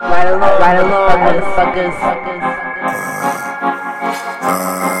Right along, motherfuckers.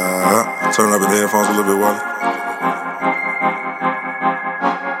 Turn up the headphones a little bit, Wally.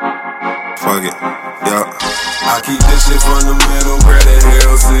 Fuck it, yeah. I keep this shit from the middle, grab that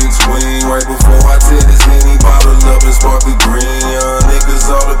L6 wing. Right before I tear this Henny bottle up and spark the green. Young niggas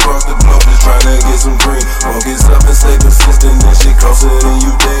all across the globe just tryna get some green. Focus up and stay consistent, this shit closer than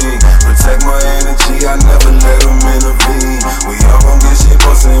you think. Protect my energy, I never let them intervene. We all gon' get shit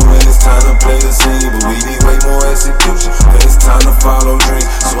bustin' when it's time to play the scene. But we need way more execution when it's time to follow dreams.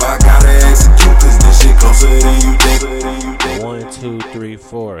 So I gotta execute, cause this shit closer than you think. 1, 2, 3,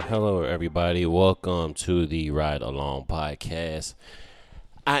 4. Hello, everybody. Welcome to the Ride Along podcast.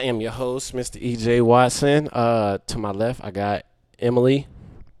 I am your host, Mr. EJ Watson. To my left, I got Emily.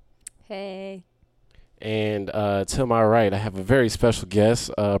 Hey. And to my right, I have a very special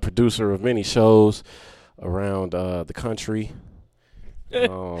guest, producer of many shows around the country. She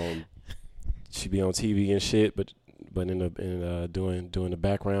be on TV and shit, but doing the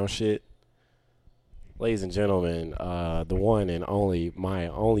background shit. Ladies and gentlemen, the one and only, my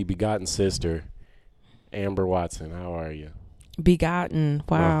only begotten sister, Amber Watson. How are you? Begotten.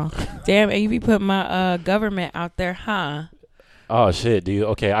 Wow. Damn, and you be putting my government out there, huh? Oh shit, do you?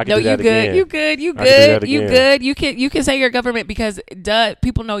 Okay, I can do that again. You good. You can say your government because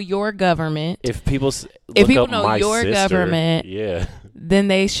people know your government. If people know your sister, government, yeah, then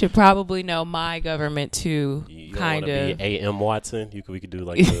they should probably know my government too. You kind of. be A.M. Watson. We could do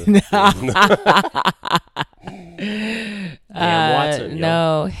like the A.M. Watson. Yo.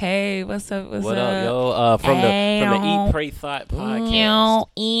 No. Hey, what's up? What up, yo? From the Eat Pray Thought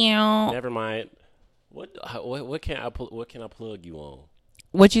podcast. Never mind. What can I plug you on?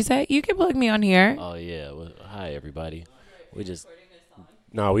 What you say? You can plug me on here. Oh yeah. Well, hi everybody. We just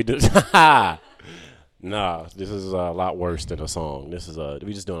we do. Nah, this is a lot worse than a song. This is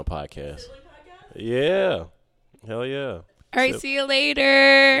we just doing a podcast. Yeah. Hell yeah. All right, see you later.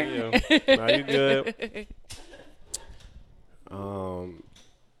 Yeah. Nah, you good.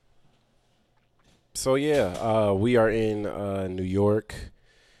 So yeah, we are in New York,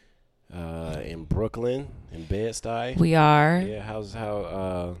 in Brooklyn, in Bed-Stuy. We are. Yeah. I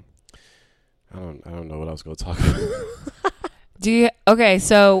don't know what I was gonna talk about. Okay,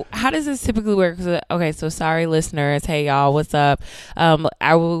 so how does this typically work? Okay, so sorry, listeners. Hey, y'all, what's up?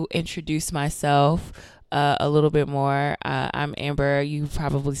 I will introduce myself a little bit more. I'm Amber. You've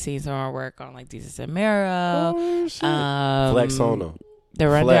probably seen some of our work on like Jesus and Mero. Oh, shit. Flex on them. The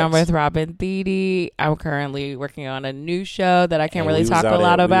Rundown with Robin Thede. I'm currently working on a new show that I can't really talk a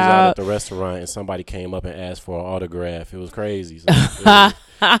lot about. We was out at the restaurant and somebody came up and asked for an autograph. It was crazy. So it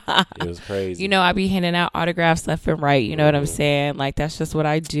was crazy. You know, I be handing out autographs left and right. You know what I'm saying? Like, that's just what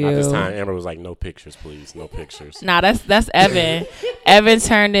I do. At this time, Amber was like, no pictures, please. No pictures. Nah, that's Evan. Evan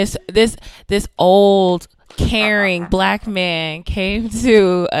turned this old, caring black man came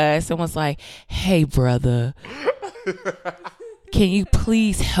to us and was like, hey, brother. Can you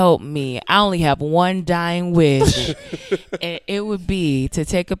please help me? I only have one dying wish, and it would be to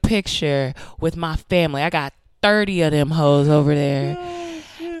take a picture with my family. I got 30 of them hoes over there,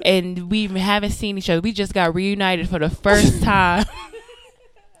 and we haven't seen each other. We just got reunited for the first time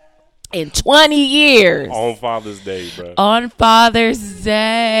in 20 years. On Father's Day, bro. On Father's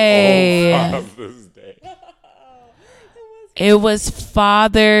Day. On Father's Day. It was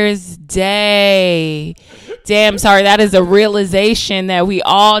Father's Day. Damn, sorry, that is a realization that we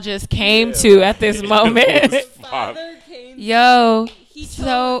all just came to at this moment. Yo, he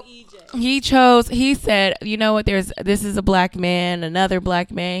said, you know what, this is a black man, another black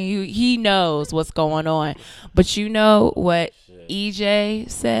man. He knows what's going on. But you know what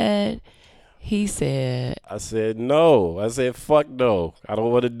EJ said? He said, I said no. I said fuck no. I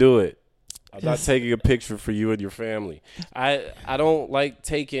don't want to do it. I'm not taking a picture for you and your family. I don't like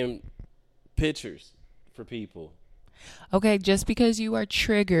taking pictures for people. Okay, just because you are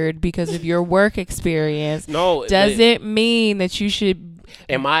triggered because of your work experience doesn't mean that you should.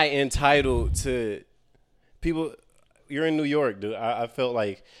 Am I entitled to people? You're in New York, dude. I felt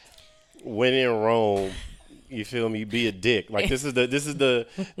like when in Rome, you feel me? Be a dick. Like this is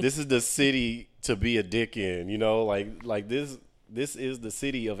the city to be a dick in. You know, like this. This is the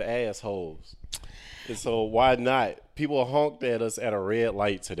city of assholes. And so why not? People honked at us at a red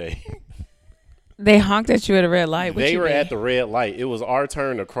light today. They honked at you at a red light? They were at the red light. It was our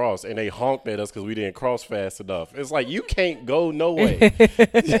turn to cross, and they honked at us because we didn't cross fast enough. It's like, you can't go no way.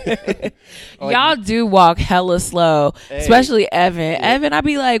 Like, y'all do walk hella slow, especially Evan. Yeah. Evan, I'd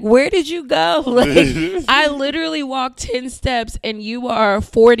be like, where did you go? Like, I literally walked 10 steps, and you are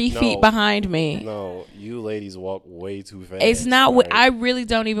 40 feet behind me. No, You ladies walk way too fast. It's not. Like, I really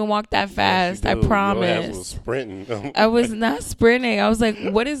don't even walk that fast. I Your ass was promise. sprinting. I was not sprinting. I was like,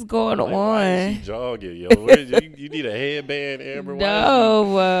 what is going Like, why is on? she jogging, yo? You need a headband, Amber?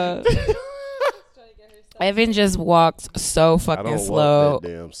 No. Evan just walked so I fucking don't slow. walk that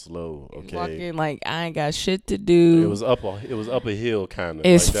damn slow. Okay. Walking like I ain't got shit to do. It was up a hill, kind of.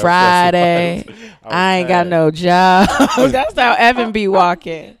 It's Friday. I ain't got no job. That's how Evan be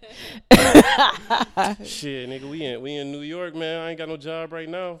walking. Shit, nigga, we in New York, man. I ain't got no job right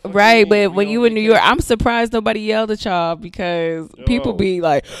now. Fuck Right, you, but we when on you in New York, vacation. I'm surprised nobody yelled at y'all because people Yo. be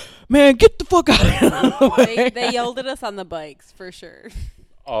like, "Man, get the fuck out of here." They yelled at us on the bikes for sure.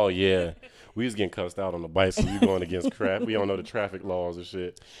 Oh yeah, we was getting cussed out on the bike, so we going against crap. We don't know the traffic laws and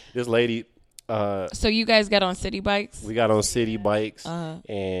shit. This lady, So you guys got on city bikes? we got on city bikes, Uh-huh.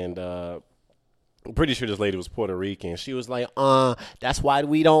 and I'm pretty sure this lady was Puerto Rican. She was like, that's why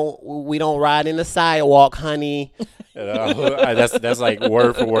we don't ride in the sidewalk, honey. And, that's like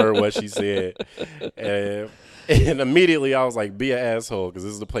word for word what she said. And immediately I was like, be an asshole, because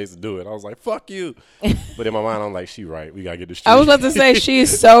this is the place to do it. I was like, fuck you. But in my mind, I'm like, she right. We got to get the street. I was about to say she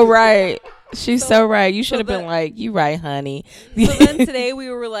is so right. She's so right. You should have so been like, you right, honey. So then today we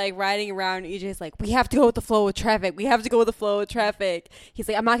were like riding around. EJ's like, we have to go with the flow of traffic. We have to go with the flow of traffic. He's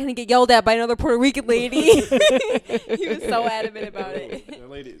like, I'm not gonna get yelled at by another Puerto Rican lady. He was so adamant about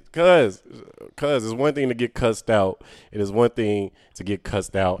it. Cause it's one thing to get cussed out. It is one thing to get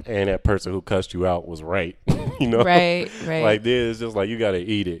cussed out, and that person who cussed you out was right. You know, Right. Like this, it's just like you gotta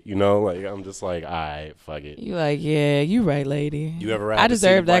eat it. You know, like I'm just like, all right, fuck it. You like, yeah, you right, lady. You ever ride I the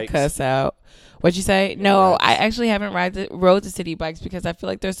deserve city that bikes? cuss out. What'd you say? No, ride the I actually haven't rode the city bikes because I feel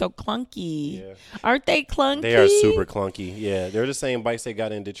like they're so clunky. Yeah. Aren't they clunky? They are super clunky. Yeah, they're the same bikes they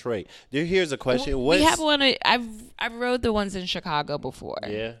got in Detroit. Here's a question: We have one. I've rode the ones in Chicago before.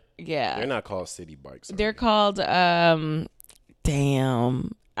 Yeah, Yeah. they're not called city bikes. They're called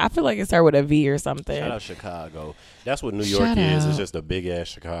damn. I feel like it started with a V or something. Shout out Chicago. That's what New York Shout is. out. It's just a big ass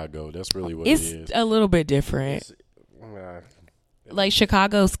Chicago. That's really what It's it is. a little bit different. Like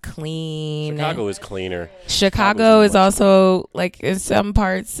Chicago's clean. Chicago is cleaner. Chicago is much also like in some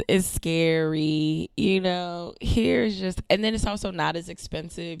parts is scary, you know. Here's just, and then it's also not as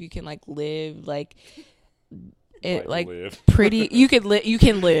expensive. You can like live like it like live. pretty. You can live. You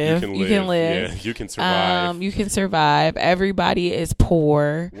can live. You can live. Yeah, you can survive. You can survive. Everybody is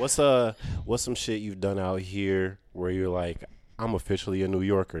poor. What's some shit you've done out here where you're like, I'm officially a New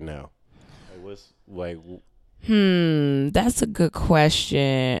Yorker now? Like what's like? That's a good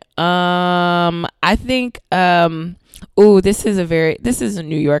question. I think this is a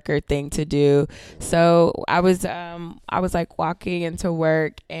New Yorker thing to do. So I was like walking into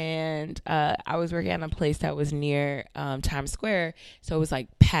work, and I was working at a place that was near Times Square, so it was like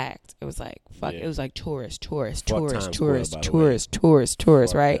packed. It was like fuck. Yeah. It was like tourists, Times Square, by the way. tourists.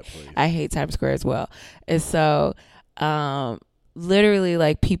 Fuck Right? that place. I hate Times Square as well. And so literally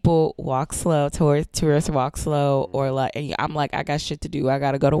like people walk slow, tourists walk slow, or like, and I'm like, I got shit to do, I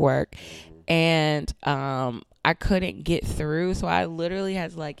gotta go to work, and I couldn't get through, so I literally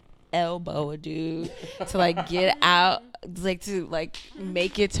had to like elbow a dude to like get out, like to like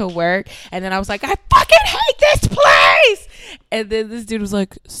make it to work. And then I was like, I fucking hate this place. And then this dude was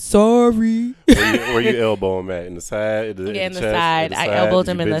like, sorry. Where you elbow him at? In the side? In the Yeah, in the chest? side. In the I side? elbowed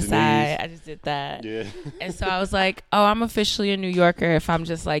Did him you in the bend your side. knees? I just did that. Yeah. And so I was like, oh, I'm officially a New Yorker if I'm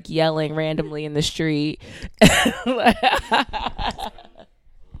just like yelling randomly in the street.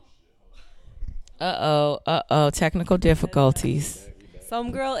 Uh-oh. Technical difficulties.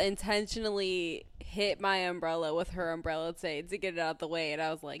 Some girl intentionally hit my umbrella with her umbrella today to get it out the way, and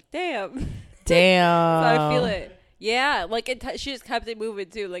I was like, damn. Damn. So I feel it. Yeah, like she just kept it moving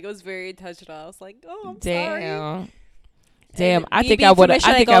too. Like it was very intentional. I was like, "Oh, I'm sorry." Damn. And I me think being I would from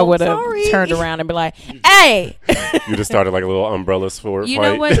have. Michigan, I go, have "Sorry." turned around and be like, "Hey." You just started like a little umbrella sport You fight.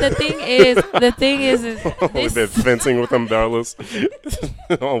 know what the thing is? With This that fencing with umbrellas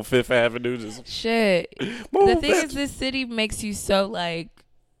on Fifth Avenue. Just shit. move, The thing bitch. is, this city makes you so like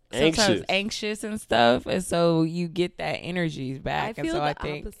sometimes Anxious. anxious and stuff, and so you get that energy back. I and feel so the I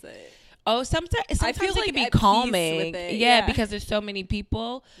think. opposite. Oh, sometimes I feel it like can be at peace calming. with it, Yeah, yeah. because there's so many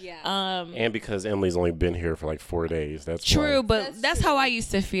people. Yeah. And because Emily's only been here for like 4 days. That's True, why. but that's true. how I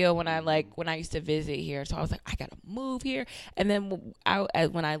used to feel when I used to visit here. So I was like, I gotta move here. And then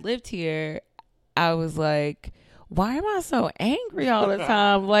when I lived here, I was like, why am I so angry all the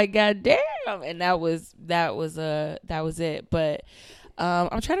time? Like, goddamn. And that was it. But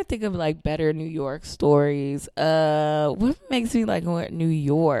I'm trying to think of like better New York stories. What makes me like New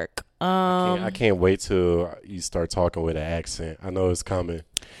York? I can't wait till you start talking with an accent. I know it's coming.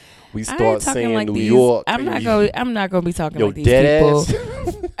 we I start ain't talking saying like New these. York. I'm not gonna be talking Yo, like these dead people.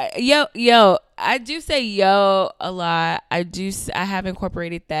 ass. Yo, I do say yo a lot. I have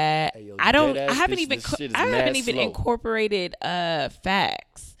incorporated that. Hey, yo, I don't. dead I ass, haven't this even. shit is I haven't mad even slow. incorporated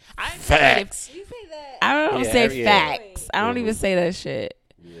facts. Facts. You say that. I don't Yeah, say yeah. facts. I don't even say that shit.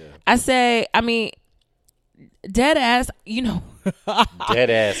 Yeah. I say. I mean, dead ass. You know. Dead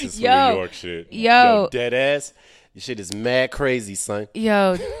ass is some Yo, New York shit. yo. Dead ass. Your shit is mad crazy, son.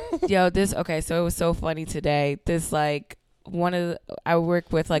 Yo, this okay. So it was so funny today. This like I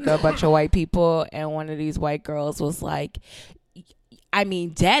work with like a bunch of white people, and one of these white girls was like, I mean,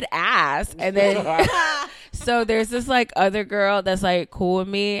 dead ass. And then so there's this like other girl that's like cool with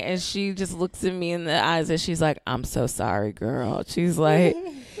me, and she just looks at me in the eyes and she's like, I'm so sorry, girl. She's like,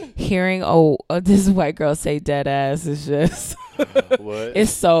 hearing this white girl say dead ass is just What?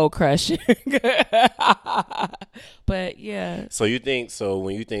 it's so crushing. But yeah. So you think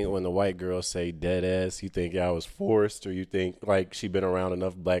when the white girls say dead ass, you think I was forced, or you think like she been around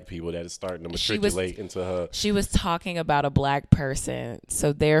enough black people that it's starting to She was- matriculate into her? She was talking about a black person,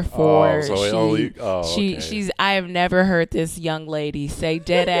 so therefore Oh, so it only- okay. she's. I have never heard this young lady say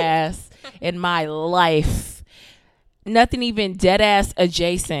dead ass in my life. Nothing even dead ass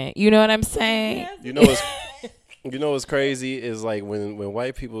adjacent. You know what I'm saying? You know what's crazy is like when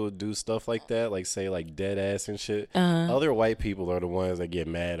white people do stuff like that, like say like dead ass and shit. Other white people are the ones that get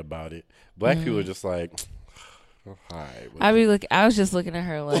mad about it. Black people are just like, all right. I was just looking at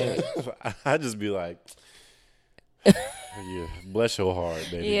her like, I just be like, yeah, bless your heart,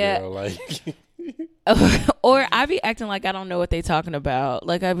 baby Yeah. girl. Like, or I be acting like I don't know what they talking about.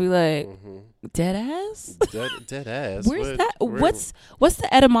 Like I be like, dead ass. dead ass. Where's that? What's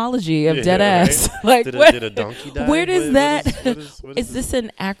the etymology of Yeah, dead right. ass? Like Did what? a donkey die? Where does What that? what Is this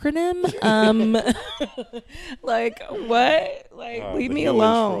an acronym? Like what? Like leave the me human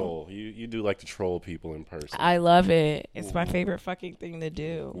alone. Troll. You do like to troll people in person. I love it. It's my favorite fucking thing to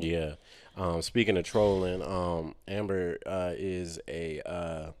do. Yeah. Speaking of trolling, Amber is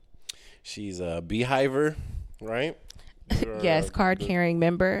she's a beehiver, right? Yes, card carrying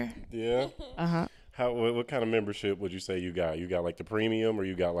member. Yeah. Uh-huh. What kind of membership would you say you got? You got like the premium, or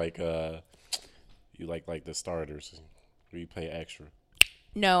you got like you like the starters, or you pay extra?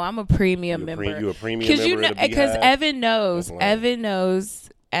 No, I'm a premium member. You a premium Because member? of the because Beehive? Evan knows. That's lame. Evan knows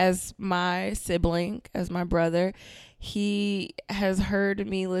as my sibling, as my brother. He has heard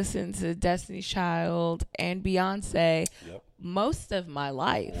me listen to Destiny's Child and Beyonce Yep. most of my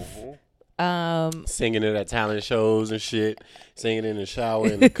life. Singing it at talent shows and shit, singing in the shower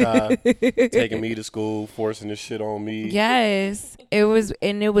in the car, taking me to school, forcing this shit on me. Yes, it was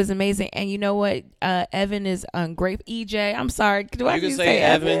amazing. And you know what? Evan is ungrateful. EJ, I'm sorry. Do I You can need to say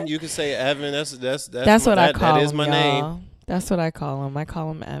Evan. You can say Evan. That's what I call him. That is my name. y'all. That's what I call him. I call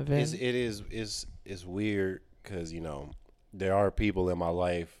him Evan. It's weird because there are people in my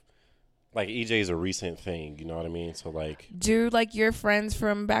life. Like EJ is a recent thing, you know what I mean? So like Do like your friends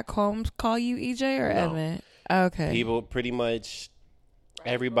from back home call you EJ or No. Evan? Okay. people pretty much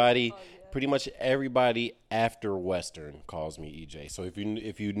everybody after Western calls me EJ. So if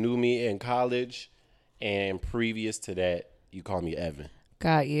you knew me in college and previous to that, you call me Evan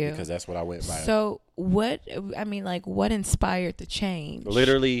Got you. because that's what I went by. So what inspired the change?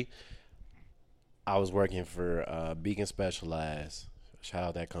 Literally, I was working for Beacon Specialized. Shout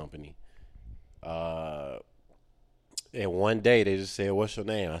out that company. And one day they just said, "What's your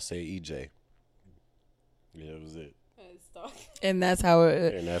name?" I say EJ. Yeah, that was it. And that's how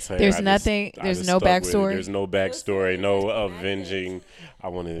it. And that's how There's I nothing- I there's just no stuck with it. backstory? There's no backstory. No avenging.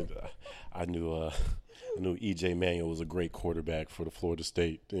 I knew EJ Manuel was a great quarterback for the Florida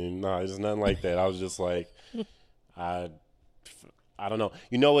State. And it's nothing like that. I was just like, I don't know.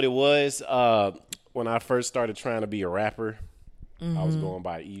 You know what it was? When I first started trying to be a rapper, I was going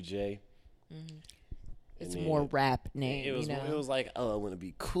by EJ. It's And more then rap name. It was you know? it was like, oh, I want to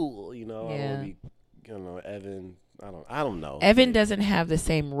be cool, I want Yeah. to be, Evan. I don't know. Evan doesn't have the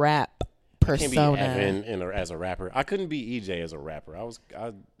same rap I can't be persona. Evan as a rapper. I couldn't be EJ as a rapper.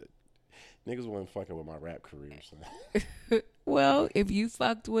 Niggas wasn't fucking with my rap career. So. Well, if you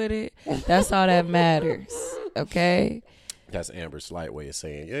fucked with it, that's all that matters. Okay. That's Amber's slight way of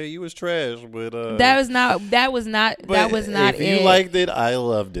saying, yeah, you was trash, but That was not if you it. liked it, I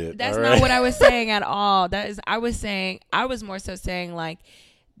loved it. That's all not right? what I was saying at all. I was more so saying like,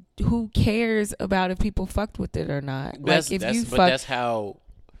 who cares about if people fucked with it or not? That's like if you but fuck, that's how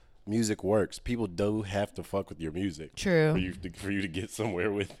music works. People do have to fuck with your music. True. For you to get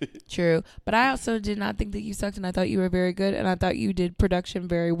somewhere with it. True. But I also did not think that you sucked, and I thought you were very good, and I thought you did production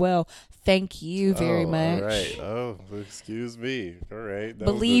very well. Thank you very much. All right. Oh, excuse me. All right.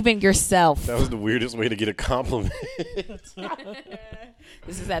 Believe in yourself. That was the weirdest way to get a compliment.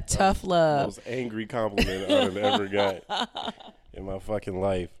 This is that tough love. Most angry compliment I've ever got in my fucking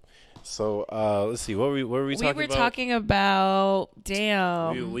life. So let's see. What were we talking about? We were talking about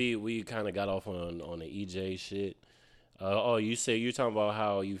damn. We kind of got off on the EJ shit. You're talking about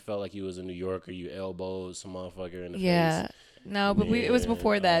how you felt like you was in New York or you elbowed some motherfucker in the face. No, but it was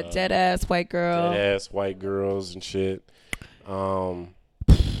before that. Dead ass white girl. Dead ass white girls and shit.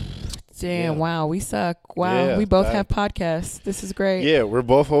 Damn, wow, we suck. Wow, Yeah, we both have podcasts. This is great. Yeah, we're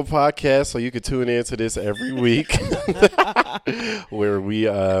both on podcasts, so you can tune into this every week where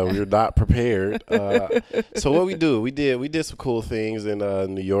we're not prepared. So what we do, we did some cool things in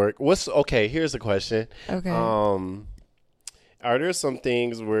New York. Here's the question. Okay. Are there some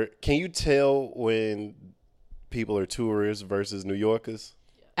things where can you tell when people are tourists versus New Yorkers?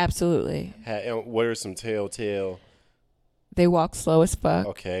 Absolutely. And what are some telltale? They walk slow as fuck.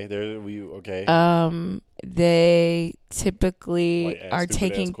 Okay, okay. They typically Like, ask are stupid-ass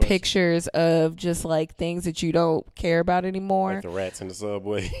taking questions. pictures of just like things that you don't care about anymore. Like the rats in the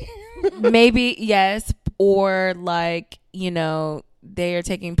subway. Maybe yes, or like they are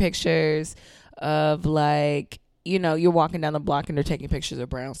taking pictures of like you're walking down the block and they're taking pictures of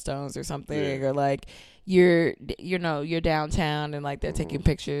brownstones or something, or like you're downtown and like they're taking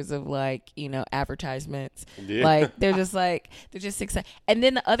pictures of like advertisements. Yeah. Like they're just excited. And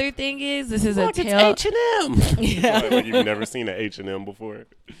then the other thing is this is Look, a it's tell. H&M. Yeah. Like you've never seen an H&M before.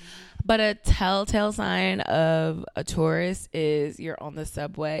 But a telltale sign of a tourist is you're on the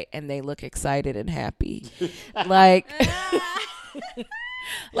subway and they look excited and happy. Like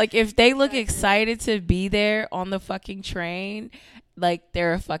like if they look excited to be there on the fucking train, like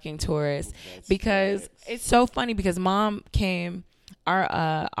they're a fucking tourist. Because it's so funny because our mom came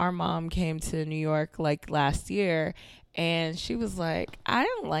to New York like last year, and she was like, I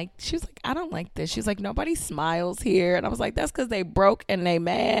don't like this. She's like, nobody smiles here. And I was like, that's because they broke and they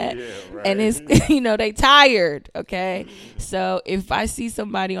mad. Yeah, right. And it's, they tired. Okay. So if I see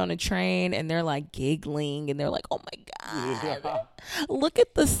somebody on a train and they're like giggling and they're like, oh my God, look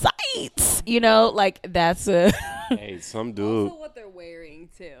at the sights, like that's a. Hey, some dude. Also what they're wearing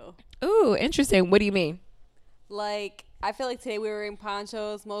too. Ooh, interesting. What do you mean? Like, I feel like today we were wearing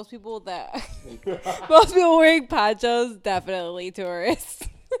ponchos. Most people wearing ponchos, definitely tourists.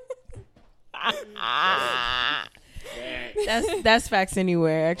 That's facts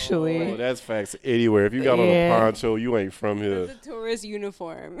anywhere, actually. Oh, that's facts anywhere. If you got on a poncho, you ain't from here. It's a tourist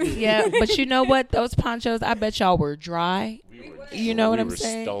uniform. Yeah, but you know what? Those ponchos, I bet y'all were dry. You know what I'm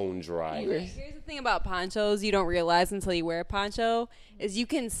saying? Stone dry. Here's the thing about ponchos you don't realize until you wear a poncho is you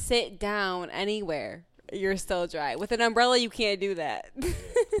can sit down anywhere. You're still dry. With an umbrella, you can't do that.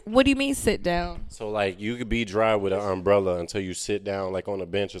 What do you mean sit down? So like you could be dry with an umbrella until you sit down like on a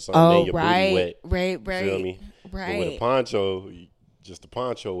bench or something. Oh, then your booty wet. Right. Feel me? Right. But with a poncho, just the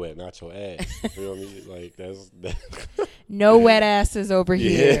poncho wet, not your ass. Feel me? Like that's No wet asses over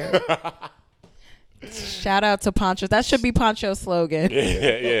here. yeah. Shout out to ponchos. That should be poncho slogan.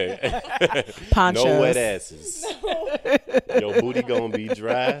 Yeah. Ponchos. No wet asses. Your booty gonna be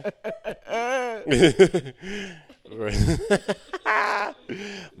dry.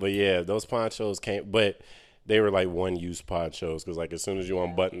 But yeah, those ponchos came, but they were like one-use ponchos because like as soon as you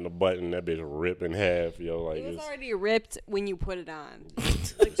unbutton the button, that bitch rip in half. Like It was it's already ripped when you put it on.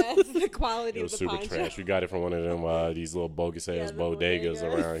 Like, that's the quality it of was the super poncho. trash. We got it from one of them these little bogus ass the bodegas bodegas.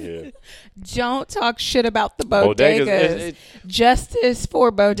 around here. Don't talk shit about the bodegas. Justice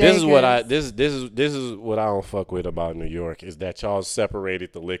for bodegas. This is what I don't fuck with about New York is that y'all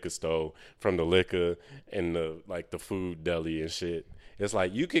separated the liquor store from the liquor and the food deli and shit. It's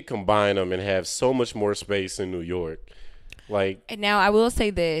like you could combine them and have so much more space in New York. Like, And now I will say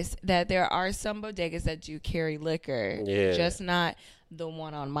this, that there are some bodegas that do carry liquor. Yeah. Just not the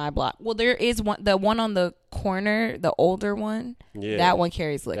one on my block. Well, there is the one on the corner, the older one. yeah, That one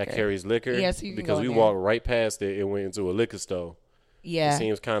carries liquor. that carries liquor. Yeah, so you can because go we in walked right past it and went into a liquor store. Yeah. It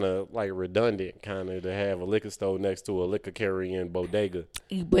seems kind of like redundant, kind of to have a liquor store next to a liquor carrying bodega.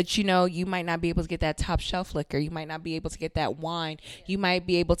 But you might not be able to get that top shelf liquor. You might not be able to get that wine. You might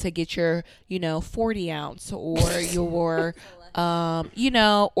be able to get your 40 ounce or your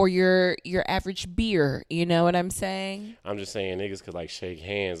or your average beer. You know what I'm saying? I'm just saying niggas could like shake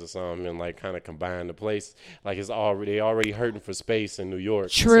hands or something and like kind of combine the place. Like they already hurting for space in New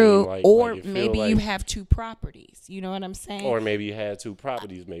York. True. Like, or like it feel maybe like, you have two properties. You know what I'm saying? or maybe you have had two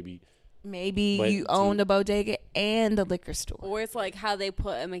properties, maybe. Maybe But you own the bodega and the liquor store. Or it's like how they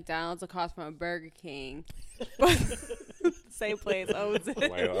put a McDonald's across from a Burger King. But same place owns it.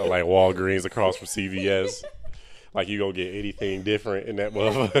 Like Walgreens across from CVS. Like you gonna get anything different in that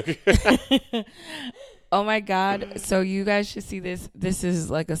motherfucker. Oh my God. So you guys should see this. This is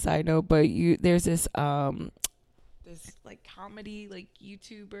like a side note, but there's this this like comedy like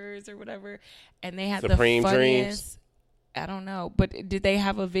YouTubers or whatever, and they had Supreme the funniest Dreams? I don't know, but did they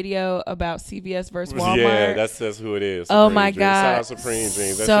have a video about CVS versus Walmart? Yeah, that's who it is. Oh Supreme my Dreams. God. Shout out Supreme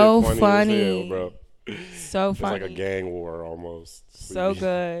Dreams. That So shit funny. as hell, bro. So It's funny. like a gang war almost. So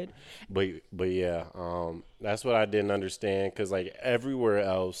good. But yeah, that's what I didn't understand because like everywhere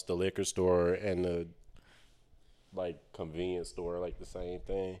else, the liquor store and the like convenience store are like the same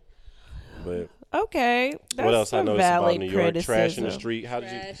thing. But Okay. That's what else I some noticed about valid New York? Trash in the criticism. street. How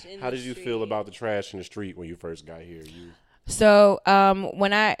Trash in did the you feel street. about the trash in the street when you first got here? So,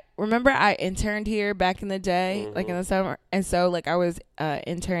 when I interned here back in the day, like in the summer, and so like I was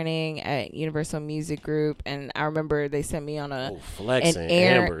interning at Universal Music Group, and I remember they sent me on a Flexing,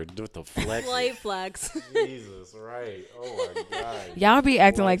 air- Amber, with the flexing. Light flex. Jesus, right? Oh my God. y'all be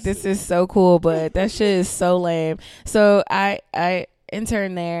acting like this is so cool, but that shit is so lame. So I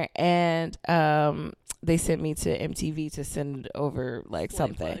interned there, and they sent me to MTV to send over like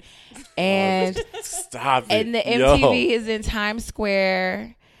something, and. Stop it. And the MTV is in Times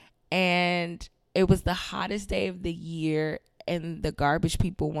Square, and it was the hottest day of the year, and the garbage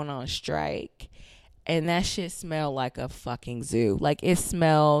people went on strike, and that shit smelled like a fucking zoo. Like it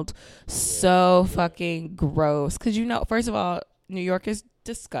smelled so fucking gross. Cause first of all, New York is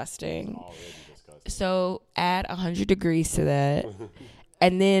disgusting. So add 100 degrees to that,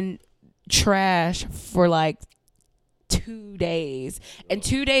 and then trash for like 2 days, and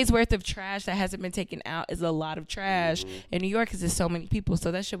 2 days worth of trash that hasn't been taken out is a lot of trash in New York because there's so many people. So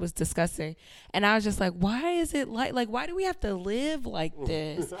that shit was disgusting, and I was just like, why is it like why do we have to live like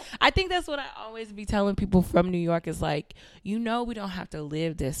this? I think that's what I always be telling people from New York is like, we don't have to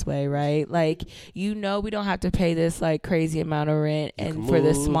live this way, right? Like we don't have to pay this like crazy amount of rent and for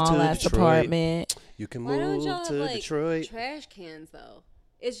this move small to ass Detroit. apartment. You can Why don't move y'all have to like Detroit. trash cans though?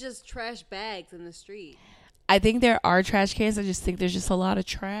 It's just trash bags in the street. I think there are trash cans. I just think there's just a lot of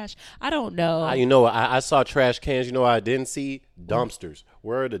trash. I don't know. I saw trash cans. You know what I didn't see? Dumpsters.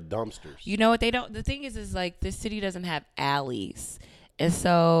 Where are the dumpsters? You know what they don't? The thing is like this city doesn't have alleys, and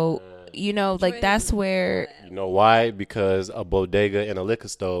so like that's where. You know why? Because a bodega and a liquor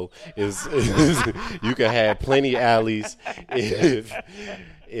store is you can have plenty alleys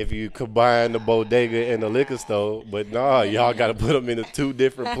if you combine the bodega and the liquor store. But nah, y'all got to put them into two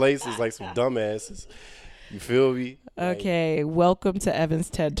different places like some dumbasses. You feel me? Okay, welcome to Evan's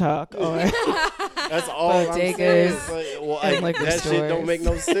TED Talk. That's all I'm saying. Bodegas and liquor that shit don't stores. make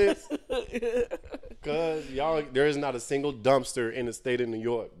no sense. Cause there is not a single dumpster in the state of New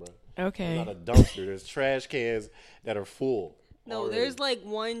York, bro. Okay. Not a dumpster. There's trash cans that are full. No, already. there's like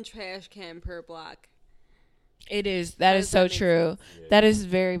one trash can per block. It is. That is so true. That is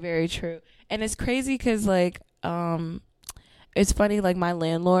very, very true. And it's crazy because, like, it's funny, like, my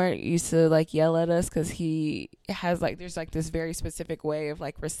landlord used to, like, yell at us because he has, like, there's, like, this very specific way of,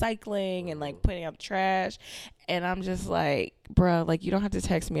 like, recycling and, like, putting out trash. And I'm just like, bro, like, you don't have to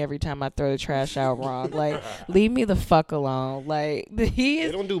text me every time I throw the trash out wrong. Like, leave me the fuck alone. Like, They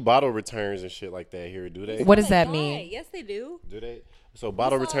don't do bottle returns and shit like that here, do they? What does that Why? mean? Yes, they do. Do they? So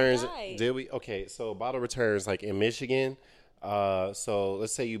bottle saw a returns, guy. did we? Okay, so bottle returns like in Michigan. So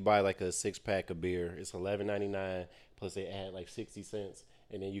let's say you buy like a 6-pack of beer. It's $11.99 plus they add like 60 cents,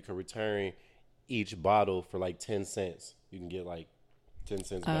 and then you can return each bottle for like 10 cents. You can get like 10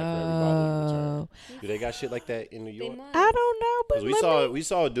 cents back for every bottle you return. Do they got shit like that in New They York? might. I don't know, but 'Cause we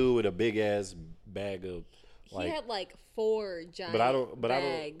saw a dude with a big ass bag of like, He had like 4 giant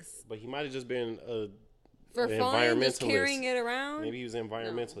bags. but he might have just been For an fun, just environmentalist. carrying it around. Maybe he was an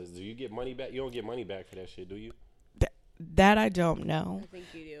environmentalist. Do you get money back? You don't get money back for that shit, do you? that I don't know. I think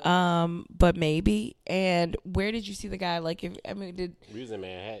you do. But maybe. And where did you see the guy? Like, did We was in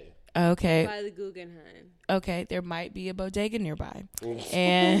Manhattan. okay, By the Guggenheim. okay, there might be a bodega nearby,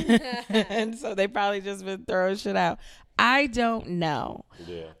 and and so they probably just been throwing shit out. I don't know.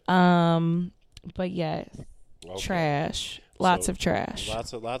 Yeah. But yes, Okay. trash, lots So, of trash.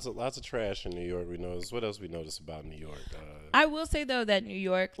 Lots of trash in New York. We noticed. What else we noticed about New York? I will say though that New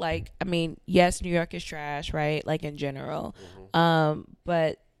York, like, I mean, yes, New York is trash, right? Like in general,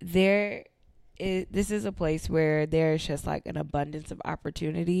 but this is a place where there's just like an abundance of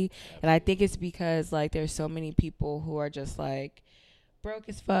opportunity, and I think it's because like there's so many people who are just like broke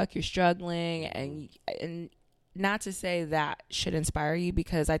as fuck. You're struggling, and not to say that should inspire you,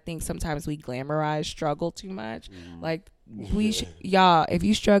 because I think sometimes we glamorize struggle too much. Like y'all, if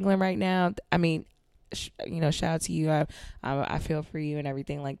you struggling right now, I mean, shout out to you. I feel for you and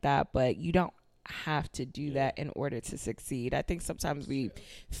everything like that, but you don't have to do that in order to succeed. I think sometimes we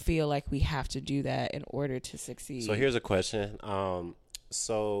feel like we have to do that in order to succeed. So here's a question.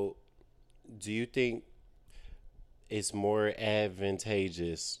 So do you think it's more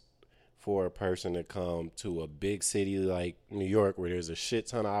advantageous for a person to come to a big city like New York, where there's a shit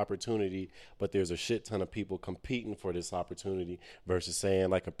ton of opportunity, but there's a shit ton of people competing for this opportunity, versus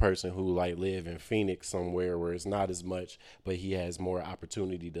saying like a person who like live in Phoenix somewhere where it's not as much, but he has more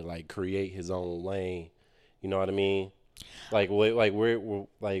opportunity to like create his own lane? You know what I mean? Like what? Like what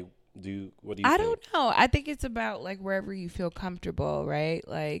do you think? I don't know. I think it's about like wherever you feel comfortable, right?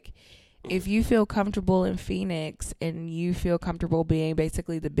 Like, if you feel comfortable in Phoenix and you feel comfortable being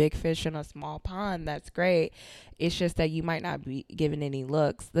basically the big fish in a small pond, that's great. It's just that you might not be given any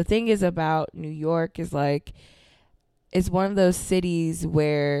looks. The thing is about New York is like, it's one of those cities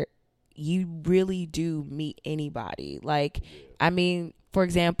where you really do meet anybody. Like, I mean, for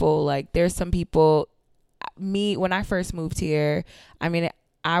example, like there's some people, when I first moved here, I mean,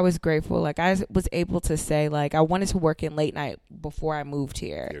 I was grateful. Like, I was able to say, like, I wanted to work in late night before I moved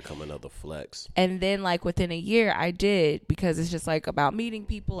here. Here come another flex. And then, like, within a year, I did, because it's just, like, about meeting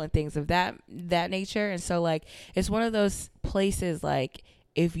people and things of that nature. And so, like, it's one of those places, like,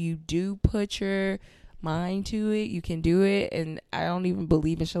 if you do put your mind to it, you can do it. And I don't even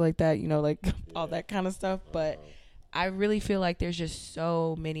believe in shit like that, like, all that kind of stuff. But I really feel like there's just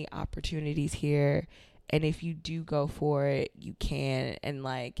so many opportunities here. And if you do go for it, you can. And,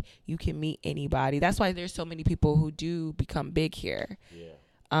 like, you can meet anybody. That's why there's so many people who do become big here. Yeah.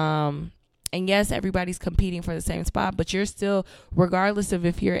 And, yes, everybody's competing for the same spot. But you're still, regardless of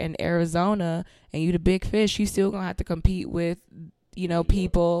if you're in Arizona and you the big fish, you still going to have to compete with,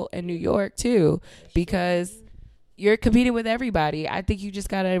 people in New York, too. Because you're competing with everybody. I think you just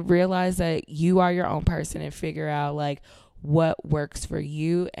got to realize that you are your own person and figure out, like, what works for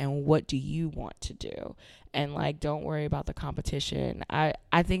you and what do you want to do, and like, don't worry about the competition. I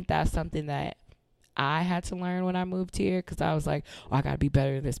think that's something that I had to learn when I moved here, because I was like, I gotta be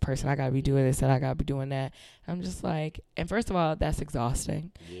better than this person, I gotta be doing this and I gotta be doing that. I'm just like, and first of all, that's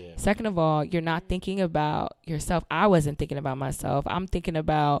exhausting. Second of all, you're not thinking about yourself. I wasn't thinking about myself. I'm thinking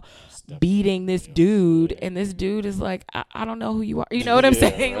about beating this dude, and this dude is like, I don't know who you are. You know what I'm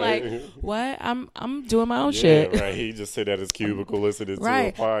saying? Right. Like, what? I'm doing my own shit. Right. He just sit at his cubicle listening to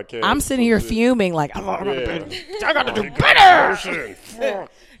a podcast. I'm sitting here fuming, like, I gotta do better.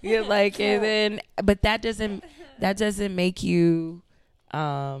 Yeah, like, and then, but that doesn't make you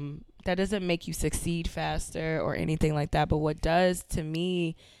succeed faster or anything like that. But what does, to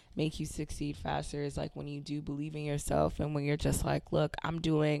me, make you succeed faster is like when you do believe in yourself, and when you're just like, look, I'm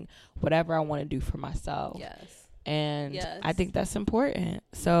doing whatever I want to do for myself. Yes. And I think that's important.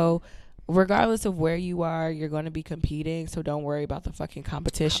 So regardless of where you are, you're going to be competing. So don't worry about the fucking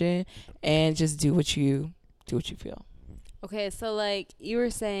competition, and just do what you feel. Okay, so like you were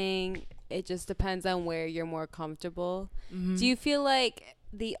saying, it just depends on where you're more comfortable. Mm-hmm. Do you feel like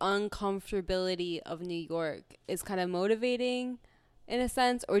the uncomfortability of New York is kind of motivating in a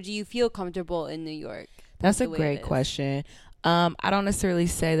sense, or do you feel comfortable in New York? That's a great question. I don't necessarily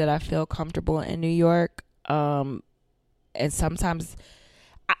say that I feel comfortable in New York. And sometimes,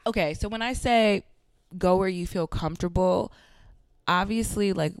 okay, so when I say go where you feel comfortable,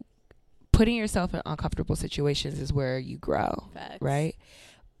 obviously, like, putting yourself in uncomfortable situations is where you grow. Facts. Right?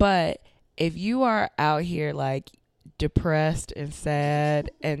 But if you are out here, like, depressed and sad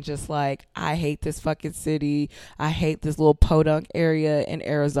and just like, I hate this fucking city, I hate this little podunk area in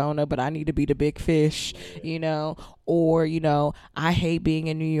Arizona, but I need to be the big fish, or I hate being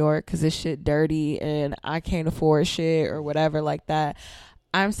in New York because this shit dirty and I can't afford shit or whatever like that.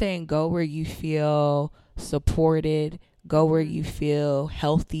 I'm saying go where you feel supported, go where you feel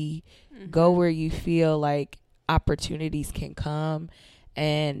healthy, go where you feel like opportunities can come.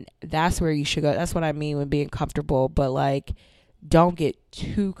 And that's where you should go. That's what I mean with being comfortable. But like, don't get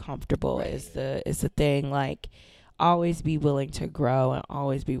too comfortable is the thing. Like, always be willing to grow and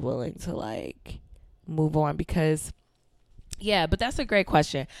always be willing to like move on, because but that's a great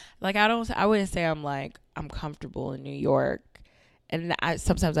question. Like, I wouldn't say I'm comfortable in New York. And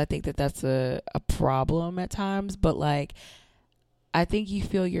sometimes I think that that's a problem at times, but like, I think you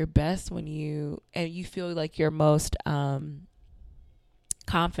feel your best when you feel like your most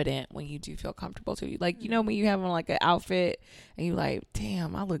confident when you do feel comfortable too. Like, you know, when you have on like an outfit and you like,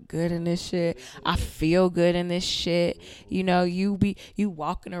 damn, I look good in this shit. I feel good in this shit. You know, you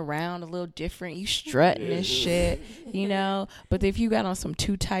walking around a little different. You strutting this shit, you know. But if you got on some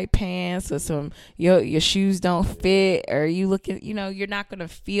too tight pants or some your shoes don't fit, or you looking, you know, you're not gonna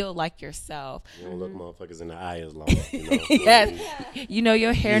feel like yourself. You don't look motherfuckers in the eye as long. You know? Yes. You know,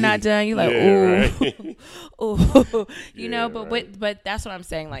 your hair not done. You like, Yeah, ooh, right. ooh. You know, Yeah, but that's what I'm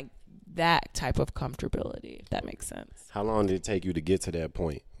saying. Like that type of comfortability, if that makes sense. How long did it take you to get to that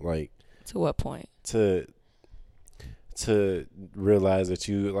point? Like, To what point? to realize that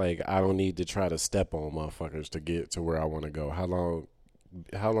you like, I don't need to try to step on motherfuckers to get to where I want to go. How long?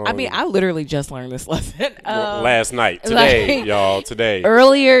 I mean, I literally just learned this lesson last night, today, like, y'all, today.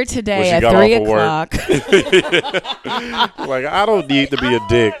 earlier today When she at got 3 off of o'clock. Like, I don't need to be a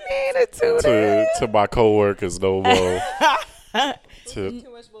dick to to my coworkers no more. Too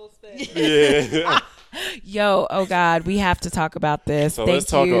much bullshit. Yeah. Yo, oh God, we have to talk about this. So Thank let's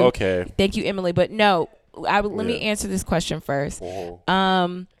talk. you. Okay. Thank you, Emily. But no, let me Yeah. answer this question first.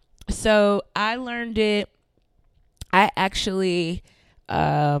 Uh-huh. So I learned it. I actually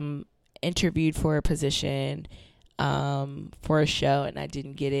interviewed for a position for a show, and I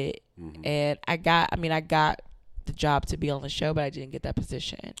didn't get it. Mhm. And I got the job to be on the show, but I didn't get that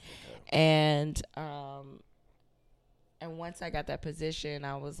position. And once I got that position,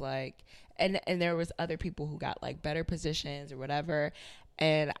 I was like, and there was other people who got like better positions or whatever,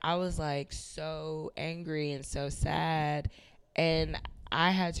 and I was like so angry and so sad, and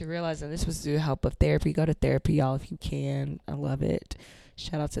I had to realize, and this was through the help of therapy. Go to therapy, y'all, if you can. I love it.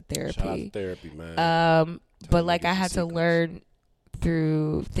 Shout out to therapy. Shout out to therapy, man. But like I niggas had the to secrets. learn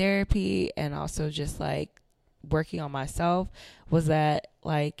through therapy and also just like working on myself was that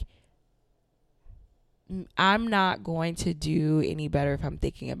like I'm not going to do any better if I'm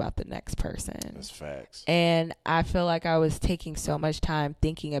thinking about the next person. That's facts. And I feel like I was taking so much time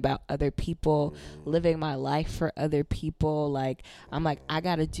thinking about other people, living my life for other people. Like, I'm like, I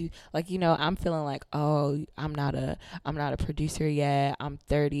gotta do, like, you know, I'm feeling like, oh, I'm not a producer yet. I'm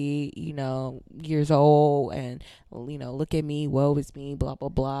 30, you know, years old, and you know, look at me, woe is me, blah blah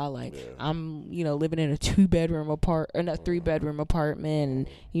blah. Like, I'm, you know, living in a 3-bedroom apartment, and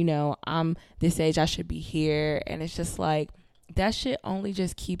you know, I'm this age, I should be here. And it's just like, that shit only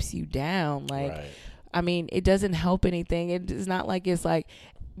just keeps you down. Like, Right. I mean, it doesn't help anything. It's not like it's like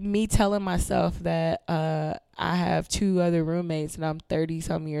me telling myself that I have 2 other roommates and I'm 30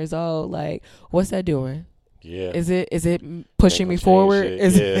 some years old. Like, what's that doing? Yeah. Is it pushing me Ain't gonna change forward? shit.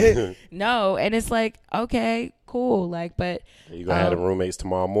 Is Yeah. it? No. And it's like, okay, cool. Like, but You gonna have the roommates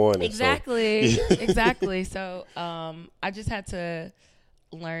tomorrow morning. exactly, exactly. So I just had to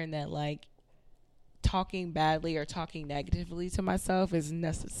learn that like talking badly or talking negatively to myself is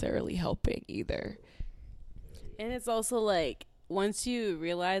necessarily helping either. And it's also like, once you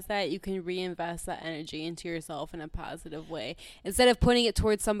realize that, you can reinvest that energy into yourself in a positive way instead of putting it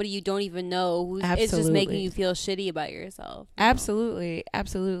towards somebody you don't even know who's it's just making Absolutely. you feel shitty about yourself. Absolutely.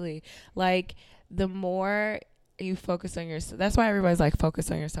 Like, the more you focus on yourself, that's why everybody's like,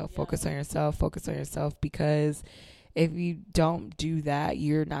 focus on yourself, because if you don't do that,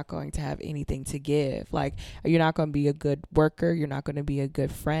 you're not going to have anything to give. Like, you're not going to be a good worker. You're not going to be a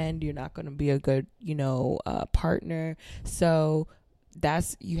good friend. You're not going to be a good, you know, partner. So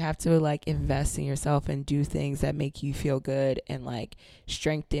you have to like invest in yourself and do things that make you feel good and like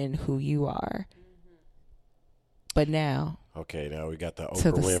strengthen who you are. But now, Okay, now we got the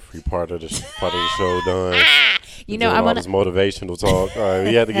To Oprah the Winfrey part of the show done. you know, Doing I'm all gonna. this motivational talk. All right,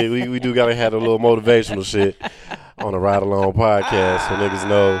 we do gotta have a little motivational shit on the Ride Along podcast, so niggas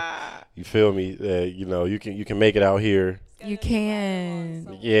know. You feel me? You know, you can make it out here. You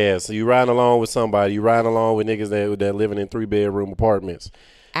can. Yeah, so you riding along with somebody. You riding along with niggas that living in 3-bedroom apartments.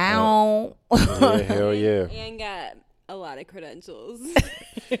 Ow. Yeah, hell yeah. And got a lot of credentials.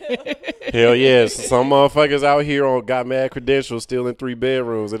 Hell yeah. So some motherfuckers out here got mad credentials still in 3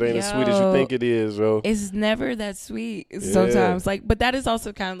 bedrooms. It ain't as sweet as you Yo. think it is, bro. It's never that sweet Yeah. sometimes. Like, but that is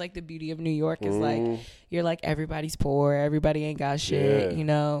also kind of like the beauty of New York is like, you're like, everybody's poor. Everybody ain't got shit, Yeah. you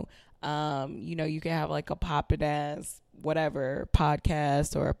know? You know, you can have like a poppin' ass whatever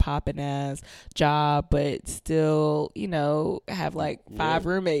podcast or a poppin' ass job, but still, you know, have like 5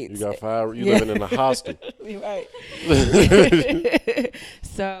 roommates. You got 5. You Yeah. living in a hostel. Right.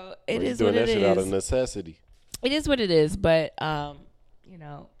 So it You is doing what that it shit out of is. necessity. It is what it is, but you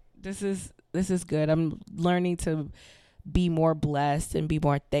know, this is good. I'm learning to be more blessed and be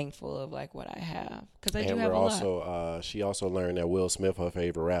more thankful of like what I have, because I do And have we're a lot. also she also learned that Will Smith her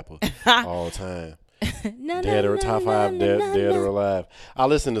favorite rapper all the time. Dead or top 5 dead or alive. I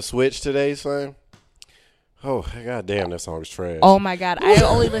listened to Switch today, son. Oh, goddamn, that song is trash. Oh my God. I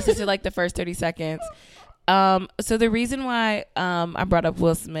only listened to like the first 30 seconds. So the reason why I brought up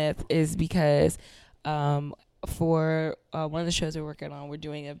Will Smith is because for one of the shows we're working on, we're